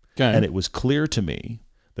 Okay. And it was clear to me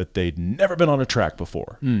that they'd never been on a track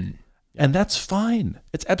before. And that's fine.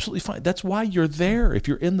 It's absolutely fine. That's why you're there. If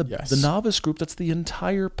you're in the novice group, that's the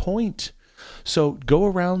entire point. So go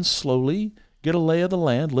around slowly, get a lay of the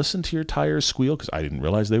land, listen to your tires squeal, because I didn't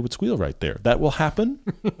realize they would squeal right there. That will happen,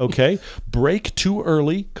 okay? Brake too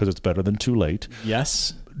early, because it's better than too late.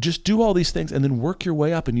 Yes. Just do all these things and then work your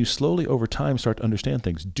way up, and you slowly over time start to understand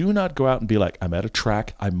things. Do not go out and be like, I'm at a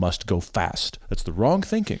track, I must go fast. That's the wrong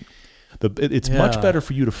thinking. It's much better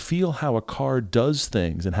for you to feel how a car does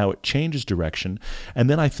things and how it changes direction. And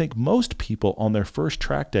then I think most people on their first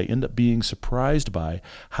track day end up being surprised by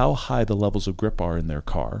how high the levels of grip are in their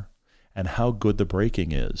car and how good the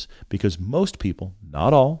braking is. Because most people,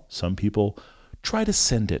 not all, some people try to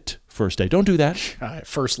send it first day. Don't do that.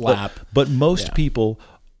 First lap. But most people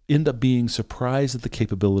end up being surprised at the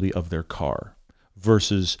capability of their car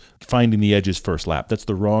versus finding the edges first lap. That's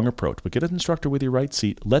the wrong approach. But get an instructor with your right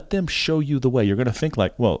seat. Let them show you the way. You're going to think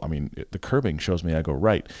like, well, I mean, the curbing shows me I go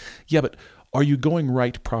right. Yeah, but are you going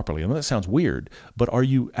right properly? I know that sounds weird, but are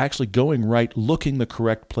you actually going right, looking the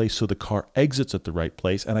correct place so the car exits at the right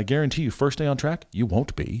place? And I guarantee you, first day on track, you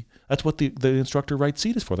won't be. That's what the instructor right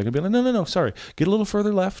seat is for. They're going to be like, no, sorry. Get a little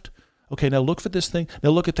further left. Okay, now look for this thing. Now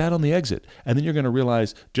look at that on the exit. And then you're going to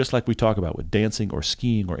realize, just like we talk about with dancing or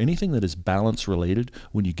skiing or anything that is balance related,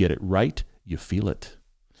 when you get it right, you feel it.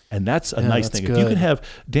 And that's a nice thing. Good. If you can have,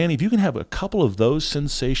 Danny, if you can have a couple of those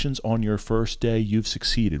sensations on your first day, you've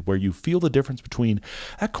succeeded, where you feel the difference between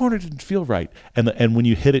that corner didn't feel right. And when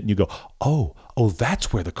you hit it and you go, oh,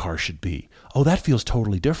 that's where the car should be. Oh, that feels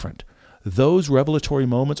totally different. Those revelatory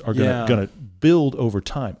moments are going to build over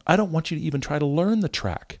time. I don't want you to even try to learn the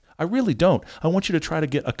track. I really don't. I want you to try to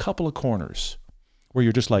get a couple of corners where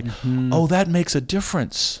you're just like, oh, that makes a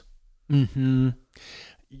difference. Mm-hmm.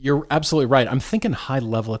 You're absolutely right. I'm thinking high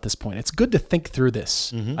level at this point. It's good to think through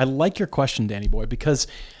this. Mm-hmm. I like your question, Danny boy, because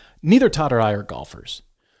neither Todd or I are golfers.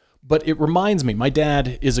 But it reminds me, my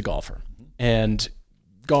dad is a golfer and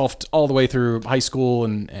golfed all the way through high school,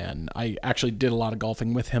 and I actually did a lot of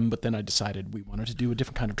golfing with him, but then I decided we wanted to do a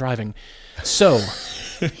different kind of driving. So...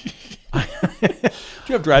 Do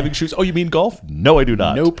you have driving shoes? Oh, you mean golf? No, I do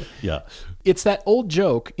not. Nope. Yeah. It's that old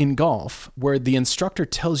joke in golf where the instructor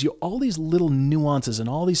tells you all these little nuances and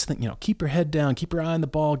all these things, keep your head down, keep your eye on the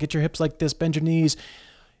ball, get your hips like this, bend your knees.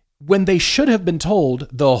 When they should have been told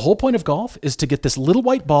the whole point of golf is to get this little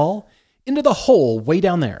white ball into the hole way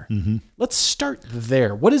down there. Mm-hmm. Let's start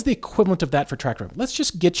there. What is the equivalent of that for track driving? Let's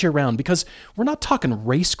just get you around, because we're not talking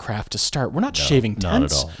racecraft to start. We're not shaving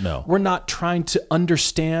tents. Not at all. No. We're not trying to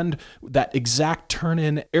understand that exact turn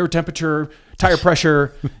in air temperature, tire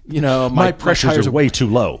pressure. My pressures are way too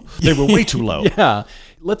low. They were way too low. Yeah.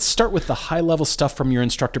 Let's start with the high level stuff from your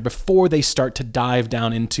instructor before they start to dive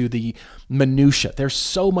down into the minutia. There's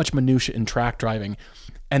so much minutia in track driving.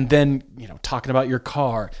 And then, talking about your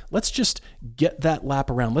car, let's just get that lap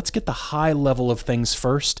around. Let's get the high level of things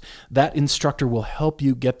first. That instructor will help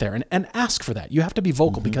you get there, and ask for that. You have to be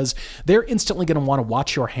vocal, because they're instantly going to want to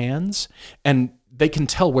watch your hands, and they can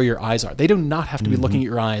tell where your eyes are. They do not have to be looking at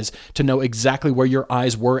your eyes to know exactly where your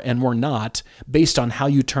eyes were and were not based on how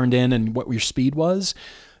you turned in and what your speed was.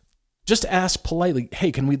 Just ask politely,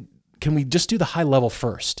 hey, can we just do the high level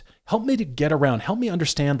first? Help me to get around. Help me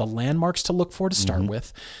understand the landmarks to look for to start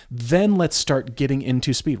with. Then let's start getting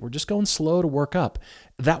into speed. We're just going slow to work up.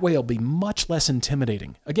 That way it'll be much less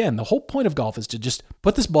intimidating. Again, the whole point of golf is to just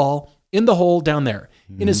put this ball in the hole down there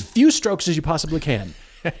in as few strokes as you possibly can.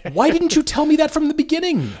 Why didn't you tell me that from the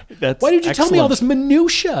beginning? Why did you tell me all this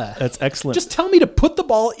minutia? That's excellent. Just tell me to put the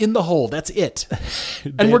ball in the hole. That's it.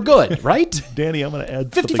 And we're good, right? Danny, I'm going to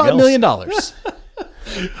add $55 million.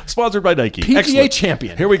 Sponsored by Nike. PGA Excellent.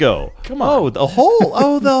 champion. Here we go. Come on. Oh, the hole.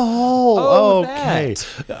 Oh, the hole. Okay.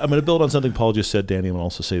 That. I'm going to build on something Paul just said, Danny. I'm going to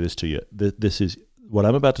also say this to you. This is what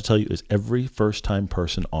I'm about to tell you is every first-time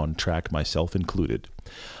person on track, myself included.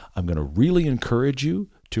 I'm going to really encourage you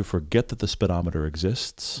to forget that the speedometer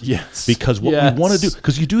exists. Yes. Because what we want to do,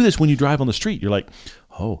 because you do this when you drive on the street. You're like,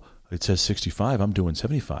 oh, it says 65. I'm doing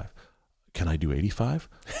 75. Can I do 85?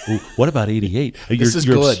 Ooh, what about 88?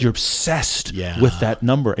 You're obsessed with that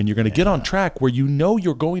number, and you're going to get on track where you're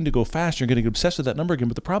going to go fast. You're going to get obsessed with that number again.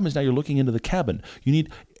 But the problem is now you're looking into the cabin. You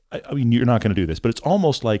need, you're not going to do this, but it's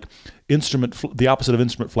almost like the opposite of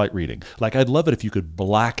instrument flight reading. Like, I'd love it if you could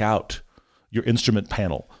black out your instrument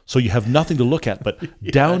panel so you have nothing to look at but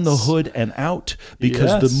down the hood and out,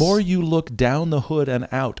 because the more you look down the hood and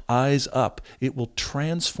out, eyes up, it will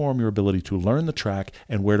transform your ability to learn the track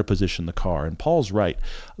and where to position the car. And Paul's right.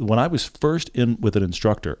 When I was first in with an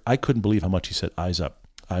instructor, I couldn't believe how much he said eyes up,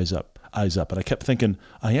 eyes up, eyes up, and I kept thinking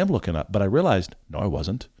I am looking up, but I realized no, I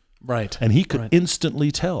wasn't. Right. And he could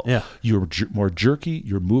instantly tell. Yeah. You're more jerky,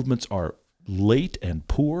 your movements are late and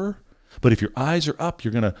poor, but if your eyes are up,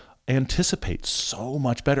 you're going to anticipate so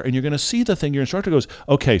much better, and you're going to see the thing. Your instructor goes,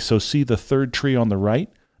 okay, so see the third tree on the right?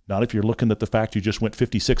 Not if you're looking at the fact you just went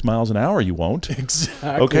 56 miles an hour, you won't.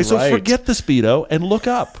 Exactly. Okay, so forget the speedo and look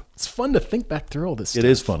up. It's fun to think back through all this stuff. It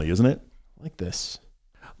is funny, isn't it? Like this.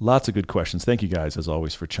 Lots of good questions. Thank you guys, as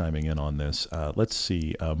always, for chiming in on this. Let's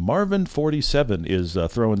see. Marvin47 is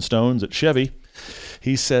throwing stones at Chevy.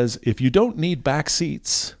 He says, if you don't need back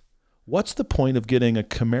seats, what's the point of getting a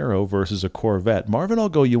Camaro versus a Corvette? Marvin, I'll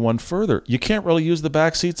go you one further. You can't really use the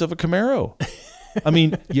back seats of a Camaro. I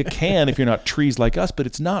mean, you can if you're not trees like us, but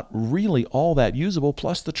it's not really all that usable.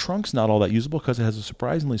 Plus, the trunk's not all that usable because it has a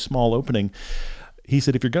surprisingly small opening. He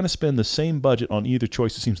said, if you're going to spend the same budget on either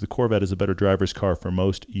choice, it seems the Corvette is a better driver's car for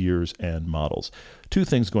most years and models. Two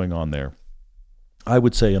things going on there. I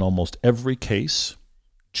would say in almost every case,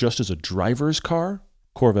 just as a driver's car,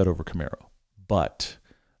 Corvette over Camaro. But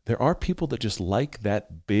there are people that just like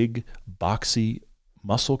that big, boxy,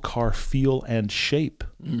 muscle car feel and shape.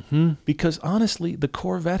 Mm-hmm. Because honestly, the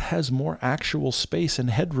Corvette has more actual space and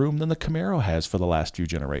headroom than the Camaro has for the last few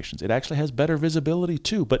generations. It actually has better visibility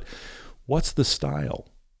too. But what's the style?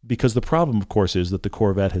 Because the problem, of course, is that the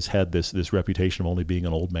Corvette has had this reputation of only being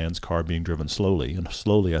an old man's car being driven slowly. And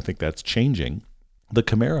slowly, I think that's changing. The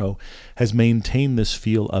Camaro has maintained this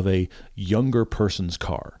feel of a younger person's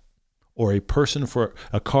car, or a person for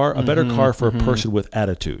a car, a better car for a person with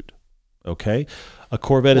attitude. Okay, a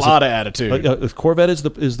Corvette is a lot of attitude. A Corvette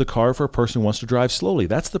is the car for a person who wants to drive slowly.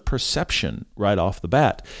 That's the perception right off the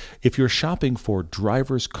bat. If you're shopping for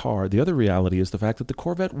driver's car, the other reality is the fact that the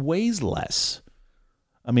Corvette weighs less.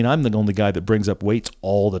 I mean, I'm the only guy that brings up weights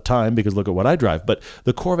all the time because look at what I drive. But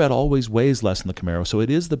the Corvette always weighs less than the Camaro, so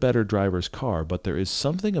it is the better driver's car. But there is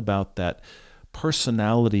something about that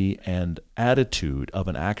personality and attitude of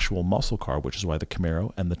an actual muscle car, which is why the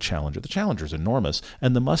Camaro and the Challenger is enormous,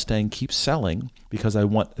 and the Mustang keeps selling because I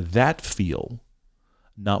want that feel,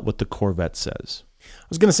 not what the Corvette says. I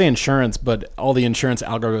was going to say insurance, but all the insurance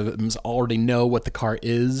algorithms already know what the car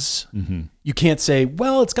is. Mm-hmm. You can't say,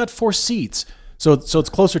 well, it's got 4 seats. So it's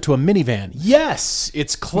closer to a minivan. Yes,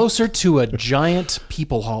 it's closer to a giant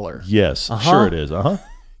people hauler. Yes, sure it is.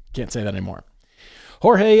 Can't say that anymore.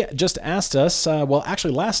 Jorge just asked us,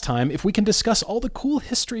 actually last time, if we can discuss all the cool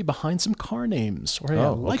history behind some car names. Jorge, I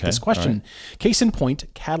like this question. Right. Case in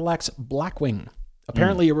point, Cadillac's Blackwing.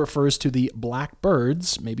 Apparently it refers to the black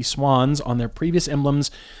birds, maybe swans, on their previous emblems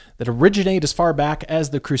that originate as far back as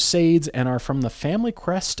the Crusades and are from the family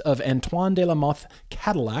crest of Antoine de la Mothe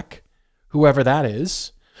Cadillac, whoever that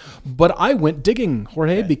is. But I went digging,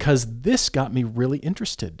 Jorge, because this got me really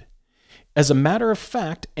interested. As a matter of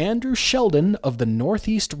fact, Andrew Sheldon of the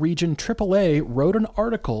Northeast Region AAA wrote an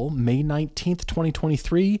article May 19th,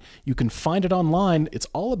 2023. You can find it online. It's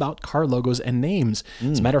all about car logos and names.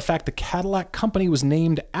 As a matter of fact, the Cadillac Company was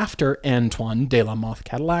named after Antoine de la Mothe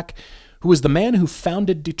Cadillac, who was the man who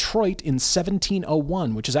founded Detroit in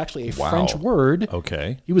 1701, which is actually a French word.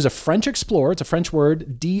 Okay. He was a French explorer. It's a French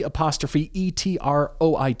word, D''Etroit.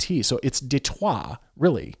 So it's Detroit,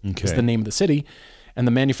 really, is the name of the city. And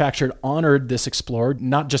the manufacturer honored this explorer,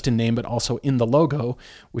 not just in name, but also in the logo,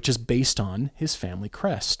 which is based on his family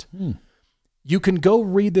crest. You can go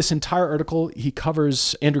read this entire article.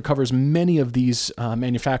 Andrew covers many of these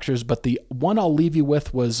manufacturers, but the one I'll leave you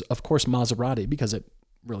with was, of course, Maserati, because it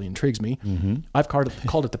really intrigues me. I've called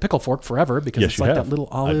it the pickle fork forever because it's like that little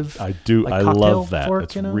olive. I do. Like I love that. Fork,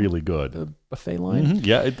 it's really good. The buffet line.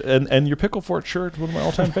 Yeah, and your pickle fork shirt, one of my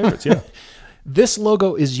all-time favorites. Yeah. This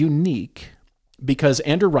logo is unique because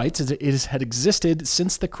Andrew writes it had existed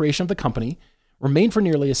since the creation of the company, remained for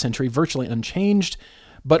nearly a century, virtually unchanged.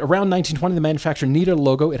 But around 1920, the manufacturer needed a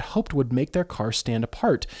logo it hoped would make their car stand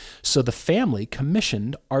apart. So the family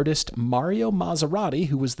commissioned artist Mario Maserati,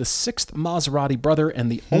 who was the 6th Maserati brother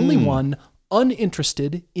and the only one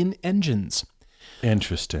uninterested in engines.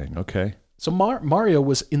 Interesting. Okay. So Mario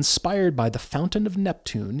was inspired by the Fountain of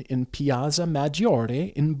Neptune in Piazza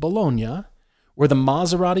Maggiore in Bologna, where the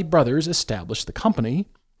Maserati brothers established the company,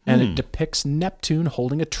 and it depicts Neptune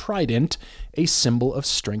holding a trident, a symbol of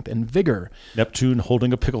strength and vigor. Neptune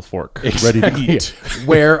holding a pickle fork, ready to eat.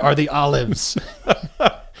 Where are the olives?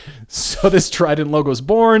 So this trident logo is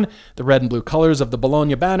born. The red and blue colors of the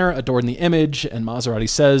Bologna banner adorn the image, and Maserati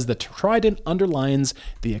says the trident underlines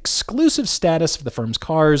the exclusive status of the firm's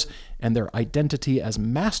cars and their identity as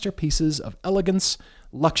masterpieces of elegance,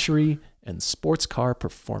 luxury, and sports car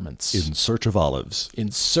performance. In search of olives.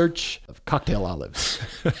 In search of cocktail olives.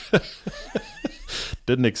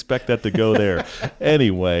 Didn't expect that to go there.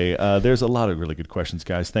 Anyway, there's a lot of really good questions,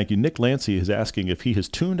 guys. Thank you. Nick Lancy is asking if he has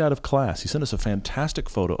tuned out of class. He sent us a fantastic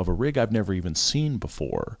photo of a rig I've never even seen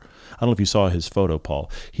before. I don't know if you saw his photo,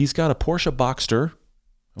 Paul. He's got a Porsche Boxster.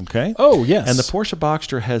 Okay. Oh, yes. And the Porsche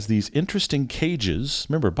Boxster has these interesting cages.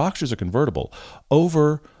 Remember, Boxsters are convertible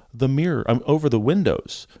over the mirror, over the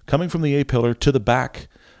windows, coming from the A-pillar to the back.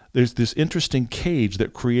 there's this interesting cage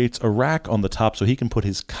that creates a rack on the top so he can put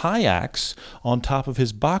his kayaks on top of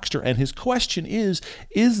his Boxster. And his question is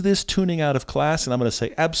this tuning out of class? And I'm going to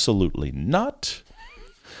say absolutely not.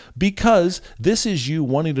 Because this is you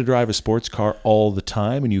wanting to drive a sports car all the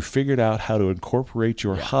time, and you figured out how to incorporate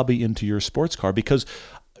your hobby into your sports car. Because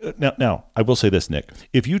now, I will say this, Nick.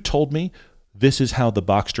 If you told me this is how the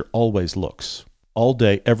Boxster always looks, all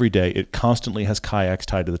day, every day, it constantly has kayaks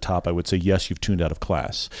tied to the top, I would say, yes, you've tuned out of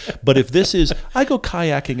class. But if this is, I go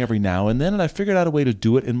kayaking every now and then, and I figured out a way to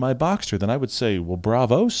do it in my Boxster, then I would say, well,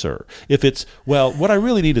 bravo, sir. If it's, well, what I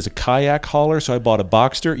really need is a kayak hauler, so I bought a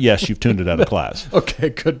Boxster, yes, you've tuned it out of class. Okay,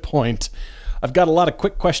 good point. I've got a lot of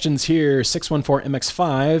quick questions here.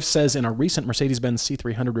 614MX5 says, in a recent Mercedes-Benz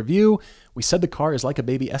C300 review, we said the car is like a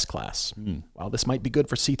baby S-Class. While this might be good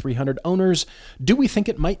for C300 owners, do we think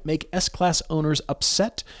it might make S-Class owners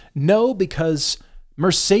upset? No, because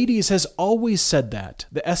Mercedes has always said that.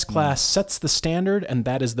 The S-Class sets the standard, and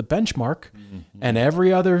that is the benchmark. And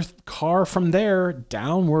every other car from there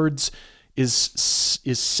downwards is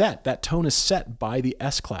set. That tone is set by the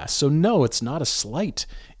S-Class. So no, it's not a slight.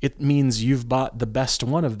 It means you've bought the best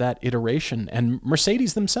one of that iteration. And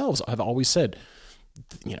Mercedes themselves have always said,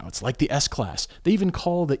 it's like the S-Class. They even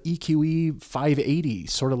call the EQE 580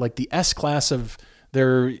 sort of like the S-Class of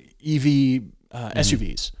their EV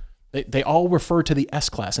SUVs. They all refer to the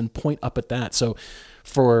S-Class and point up at that. So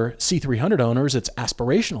for C300 owners, it's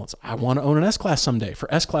aspirational. It's, I want to own an S-Class someday.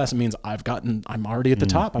 For S-Class, it means I'm already at the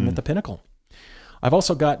top. I'm at the pinnacle. I've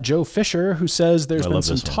also got Joe Fisher, who says there's been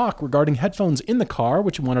some talk regarding headphones in the car,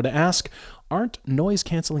 which he wanted to ask, aren't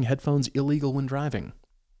noise-canceling headphones illegal when driving?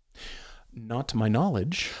 Not to my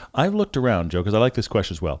knowledge. I've looked around, Joe, because I like this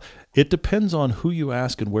question as well. It depends on who you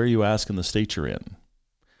ask and where you ask and the state you're in.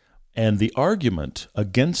 And the argument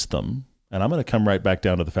against them, and I'm going to come right back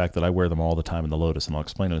down to the fact that I wear them all the time in the Lotus, and I'll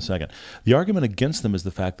explain in a second. The argument against them is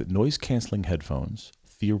the fact that noise-canceling headphones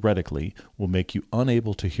theoretically will make you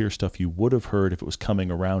unable to hear stuff you would have heard if it was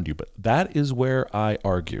coming around you. But that is where I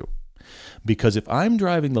argue. Because if I'm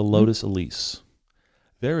driving the Lotus Elise,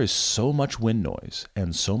 there is so much wind noise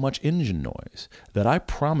and so much engine noise that I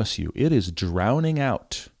promise you it is drowning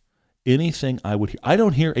out anything I would hear. I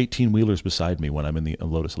don't hear 18-wheelers beside me when I'm in the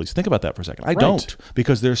Lotus Elise. Think about that for a second. I don't,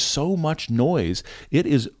 because there's so much noise. It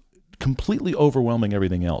is completely overwhelming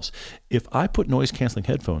everything else. If I put noise-canceling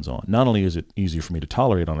headphones on, not only is it easier for me to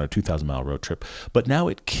tolerate on a 2,000-mile road trip, but now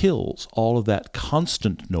it kills all of that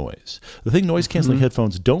constant noise. The thing noise-canceling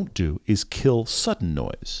headphones don't do is kill sudden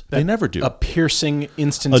noise. They never do. A piercing,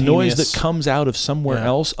 instantaneous... A noise that comes out of somewhere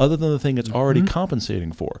else other than the thing it's already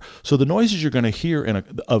compensating for. So the noises you're going to hear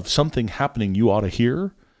of something happening you ought to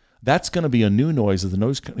hear, that's going to be a new noise that the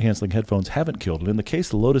noise-canceling headphones haven't killed. And in the case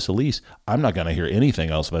of the Lotus Elise, I'm not going to hear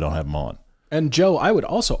anything else if I don't have them on. And Joe, I would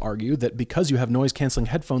also argue that because you have noise-canceling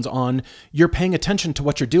headphones on, you're paying attention to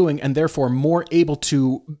what you're doing and therefore more able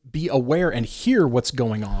to be aware and hear what's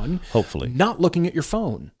going on. Hopefully. Not looking at your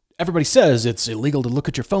phone. Everybody says it's illegal to look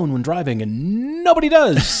at your phone when driving, and nobody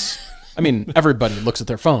does. I mean, everybody looks at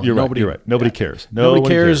their phone. You're right. Nobody cares. Nobody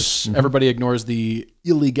cares. Everybody ignores the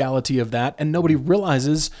illegality of that, and nobody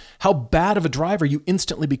realizes how bad of a driver you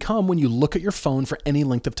instantly become when you look at your phone for any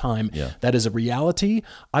length of time. Yeah. That is a reality.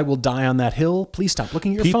 I will die on that hill. Please stop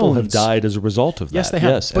looking at your phones. People have died as a result of that. Yes, they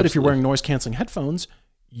have. Yes, but if you're wearing noise-canceling headphones,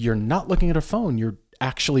 you're not looking at a phone. You're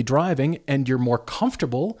actually driving, and you're more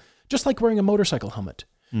comfortable, just like wearing a motorcycle helmet.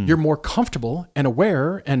 You're more comfortable and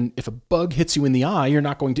aware, and if a bug hits you in the eye, you're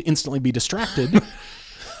not going to instantly be distracted.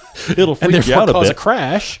 It'll freak you out a bit. Cause a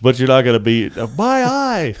crash. But you're not going to be, my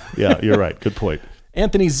eye. Yeah, you're right. Good point.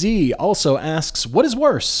 Anthony Z also asks, what is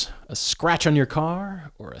worse, a scratch on your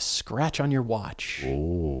car or a scratch on your watch?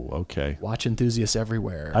 Oh, okay. Watch enthusiasts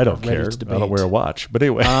everywhere. I don't care. I don't wear a watch. But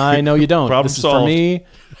anyway. I know you don't. Problem this solved. Is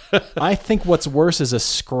for me. I think what's worse is a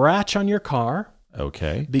scratch on your car.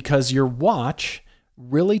 Okay. Because your watch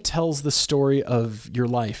really tells the story of your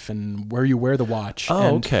life and where you wear the watch. Oh,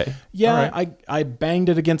 and okay. Yeah, right. I banged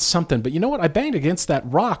it against something. But you know what? I banged against that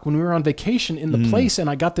rock when we were on vacation in the place, and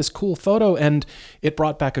I got this cool photo, and it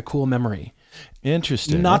brought back a cool memory.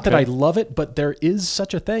 Interesting. Not that I love it, but there is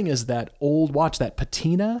such a thing as that old watch, that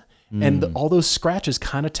patina, and all those scratches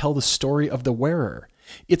kind of tell the story of the wearer.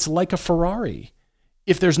 It's like a Ferrari.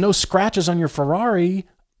 If there's no scratches on your Ferrari,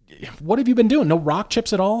 what have you been doing? No rock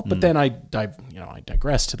chips at all? But then I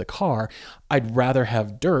digress to the car. I'd rather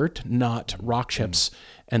have dirt, not rock chips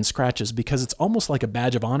and scratches, because it's almost like a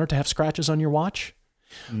badge of honor to have scratches on your watch,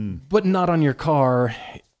 but not on your car.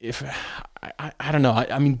 If I don't know.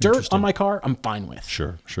 I mean, dirt on my car, I'm fine with.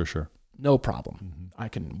 Sure. No problem. I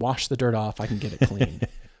can wash the dirt off. I can get it clean.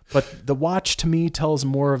 But the watch to me tells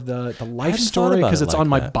more of the life story because it's on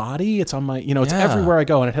my body. It's on my, it's everywhere I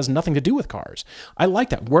go, and it has nothing to do with cars. I like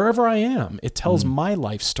that. Wherever I am, it tells my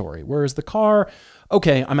life story. Whereas the car,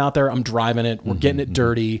 okay, I'm out there, I'm driving it, we're getting it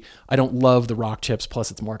dirty. I don't love the rock chips. Plus,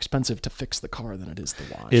 it's more expensive to fix the car than it is the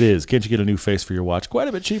watch. It is. Can't you get a new face for your watch? Quite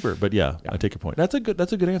a bit cheaper, but yeah, I take your point. That's a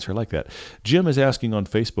good answer. I like that. Jim is asking on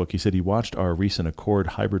Facebook. He said he watched our recent Accord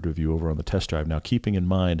hybrid review over on the Test Drive. Now, keeping in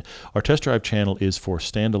mind, our Test Drive channel is for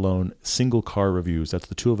standalone single car reviews. That's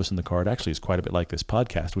the two of us in the car. It actually is quite a bit like this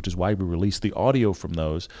podcast, which is why we release the audio from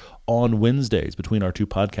those on Wednesdays between our two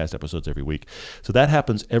podcast episodes every week. So that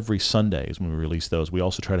happens every Sunday is when we release those. We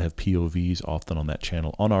also try to have POVs often on that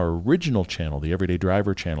channel. On our original channel, the Everyday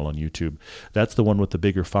Driver channel on YouTube, that's the one with the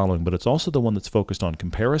bigger following, but it's also the one that's focused on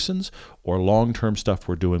comparisons or long-term stuff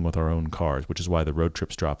we're doing with our own cars, which is why the road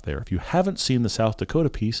trips drop there. If you haven't seen the South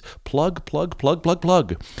Dakota piece, plug.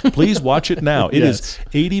 Please watch it now. It is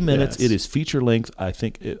 80 minutes. Yes. It is feature length. I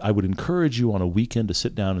think I would encourage you on a weekend to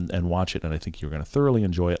sit down and watch it, and I think you're going to thoroughly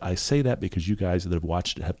enjoy it. I say that because you guys that have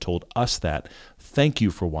watched it have told us that. Thank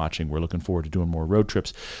you for watching. We're looking forward to doing more road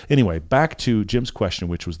trips. Anyway, back to Jim's question,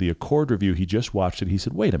 which was the Accord review. He just watched it. He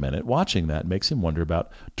said, wait a minute, watching that makes him wonder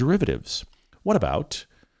about derivatives. What about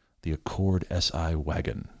the Accord SI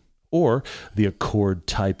wagon? Or the Accord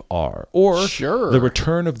Type R? Or the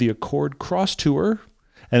return of the Accord Cross Tour?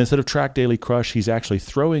 And instead of Track Daily Crush, he's actually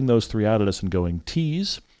throwing those three out at us and going,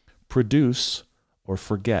 tease, produce, or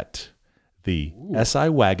forget. The SI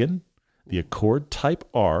wagon, the Accord Type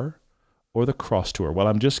R, or the Cross Tour. Well,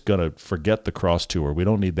 I'm just going to forget the Cross Tour. We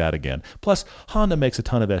don't need that again. Plus, Honda makes a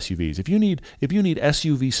ton of SUVs. If you need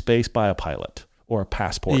SUV space, buy a Pilot or a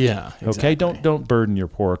Passport. Yeah, exactly. Okay, don't burden your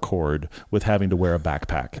poor Accord with having to wear a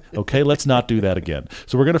backpack. Okay, let's not do that again.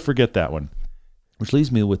 So we're going to forget that one, which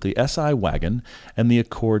leaves me with the SI wagon and the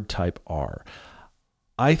Accord Type R.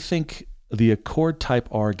 I think the Accord Type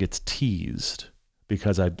R gets teased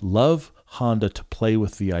because I'd love Honda to play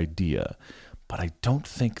with the idea, but I don't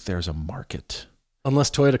think there's a market.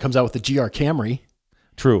 Unless Toyota comes out with the GR Camry.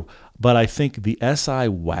 True, but I think the SI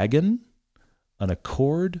wagon, an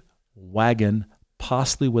Accord wagon,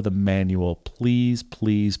 possibly with a manual, please,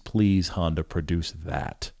 Honda, produce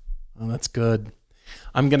that. Oh, that's good.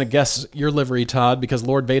 I'm going to guess your livery, Todd, because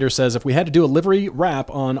Lord Vader says, if we had to do a livery wrap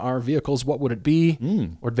on our vehicles, what would it be?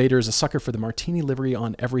 Lord Vader is a sucker for the Martini livery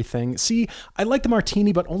on everything. See, I like the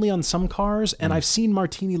Martini, but only on some cars, and I've seen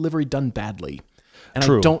Martini livery done badly. And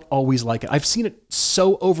I don't always like it. I've seen it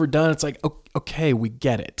so overdone, it's like, okay, we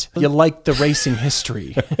get it. You like the racing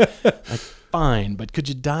history. Like, fine, but could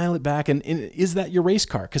you dial it back? And is that your race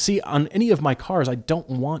car? Because see, on any of my cars, I don't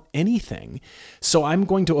want anything. So I'm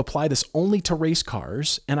going to apply this only to race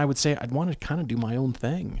cars, and I would say I'd want to kind of do my own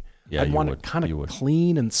thing. Yeah, I'd want it kind of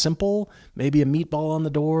clean and simple, maybe a meatball on the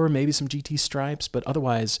door, maybe some GT stripes, but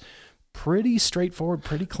otherwise pretty straightforward,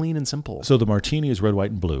 pretty clean and simple. So the Martini is red,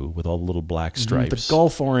 white, and blue with all the little black stripes. The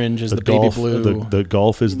Gulf orange is the baby blue. The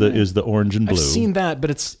Golf is the orange and blue. I've seen that, but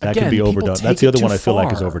it's that can be overdone. That's the other one I feel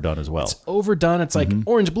like is overdone as well. It's overdone. It's like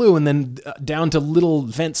orange, blue, and then down to little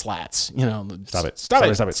vent slats. Stop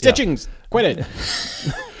it. Stitching. Yeah. Quit it.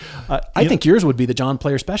 I think yours would be the John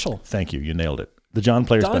Player Special. Thank you. You nailed it. The John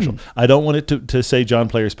Player Special. I don't want it to say John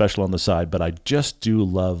Player Special on the side, but I just do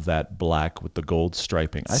love that black with the gold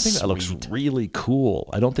striping. I think that looks really cool.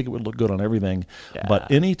 I don't think it would look good on everything,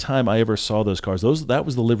 but anytime I ever saw those cars, that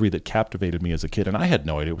was the livery that captivated me as a kid, and I had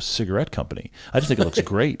no idea it was a cigarette company. I just think it looks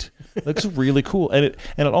great. It looks really cool. And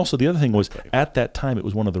it also, the other thing was, at that time, it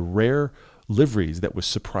was one of the rare liveries that was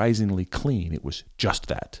surprisingly clean. It was just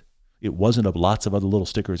that. It wasn't lots of other little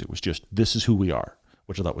stickers. It was just, this is who we are,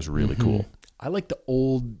 which I thought was really cool. I like the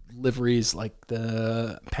old liveries, like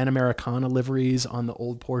the Panamericana liveries on the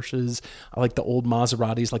old Porsches. I like the old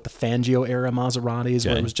Maseratis, like the Fangio era Maseratis,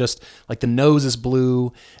 where it was just like the nose is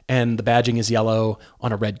blue and the badging is yellow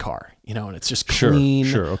on a red car, and it's just clean.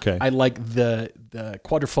 Sure, okay. I like the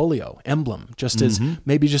Quadrifoglio emblem, just as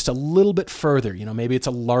maybe just a little bit further. Maybe it's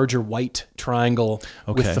a larger white triangle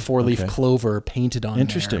with the four-leaf clover painted on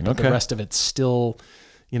Interesting, there, but the rest of it's still...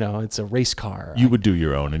 it's a race car. You would do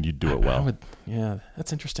your own, and you'd do it well.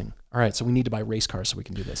 That's interesting. All right, so we need to buy race cars so we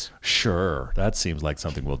can do this. Sure, that seems like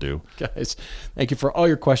something we'll do. Guys, thank you for all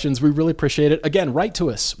your questions. We really appreciate it. Again, write to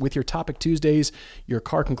us with your Topic Tuesdays, your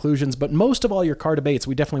car conclusions, but most of all, your car debates.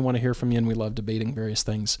 We definitely want to hear from you, and we love debating various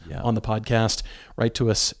things on the podcast. Write to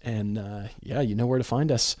us, and you know where to find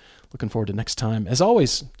us. Looking forward to next time. As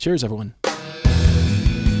always, cheers, everyone.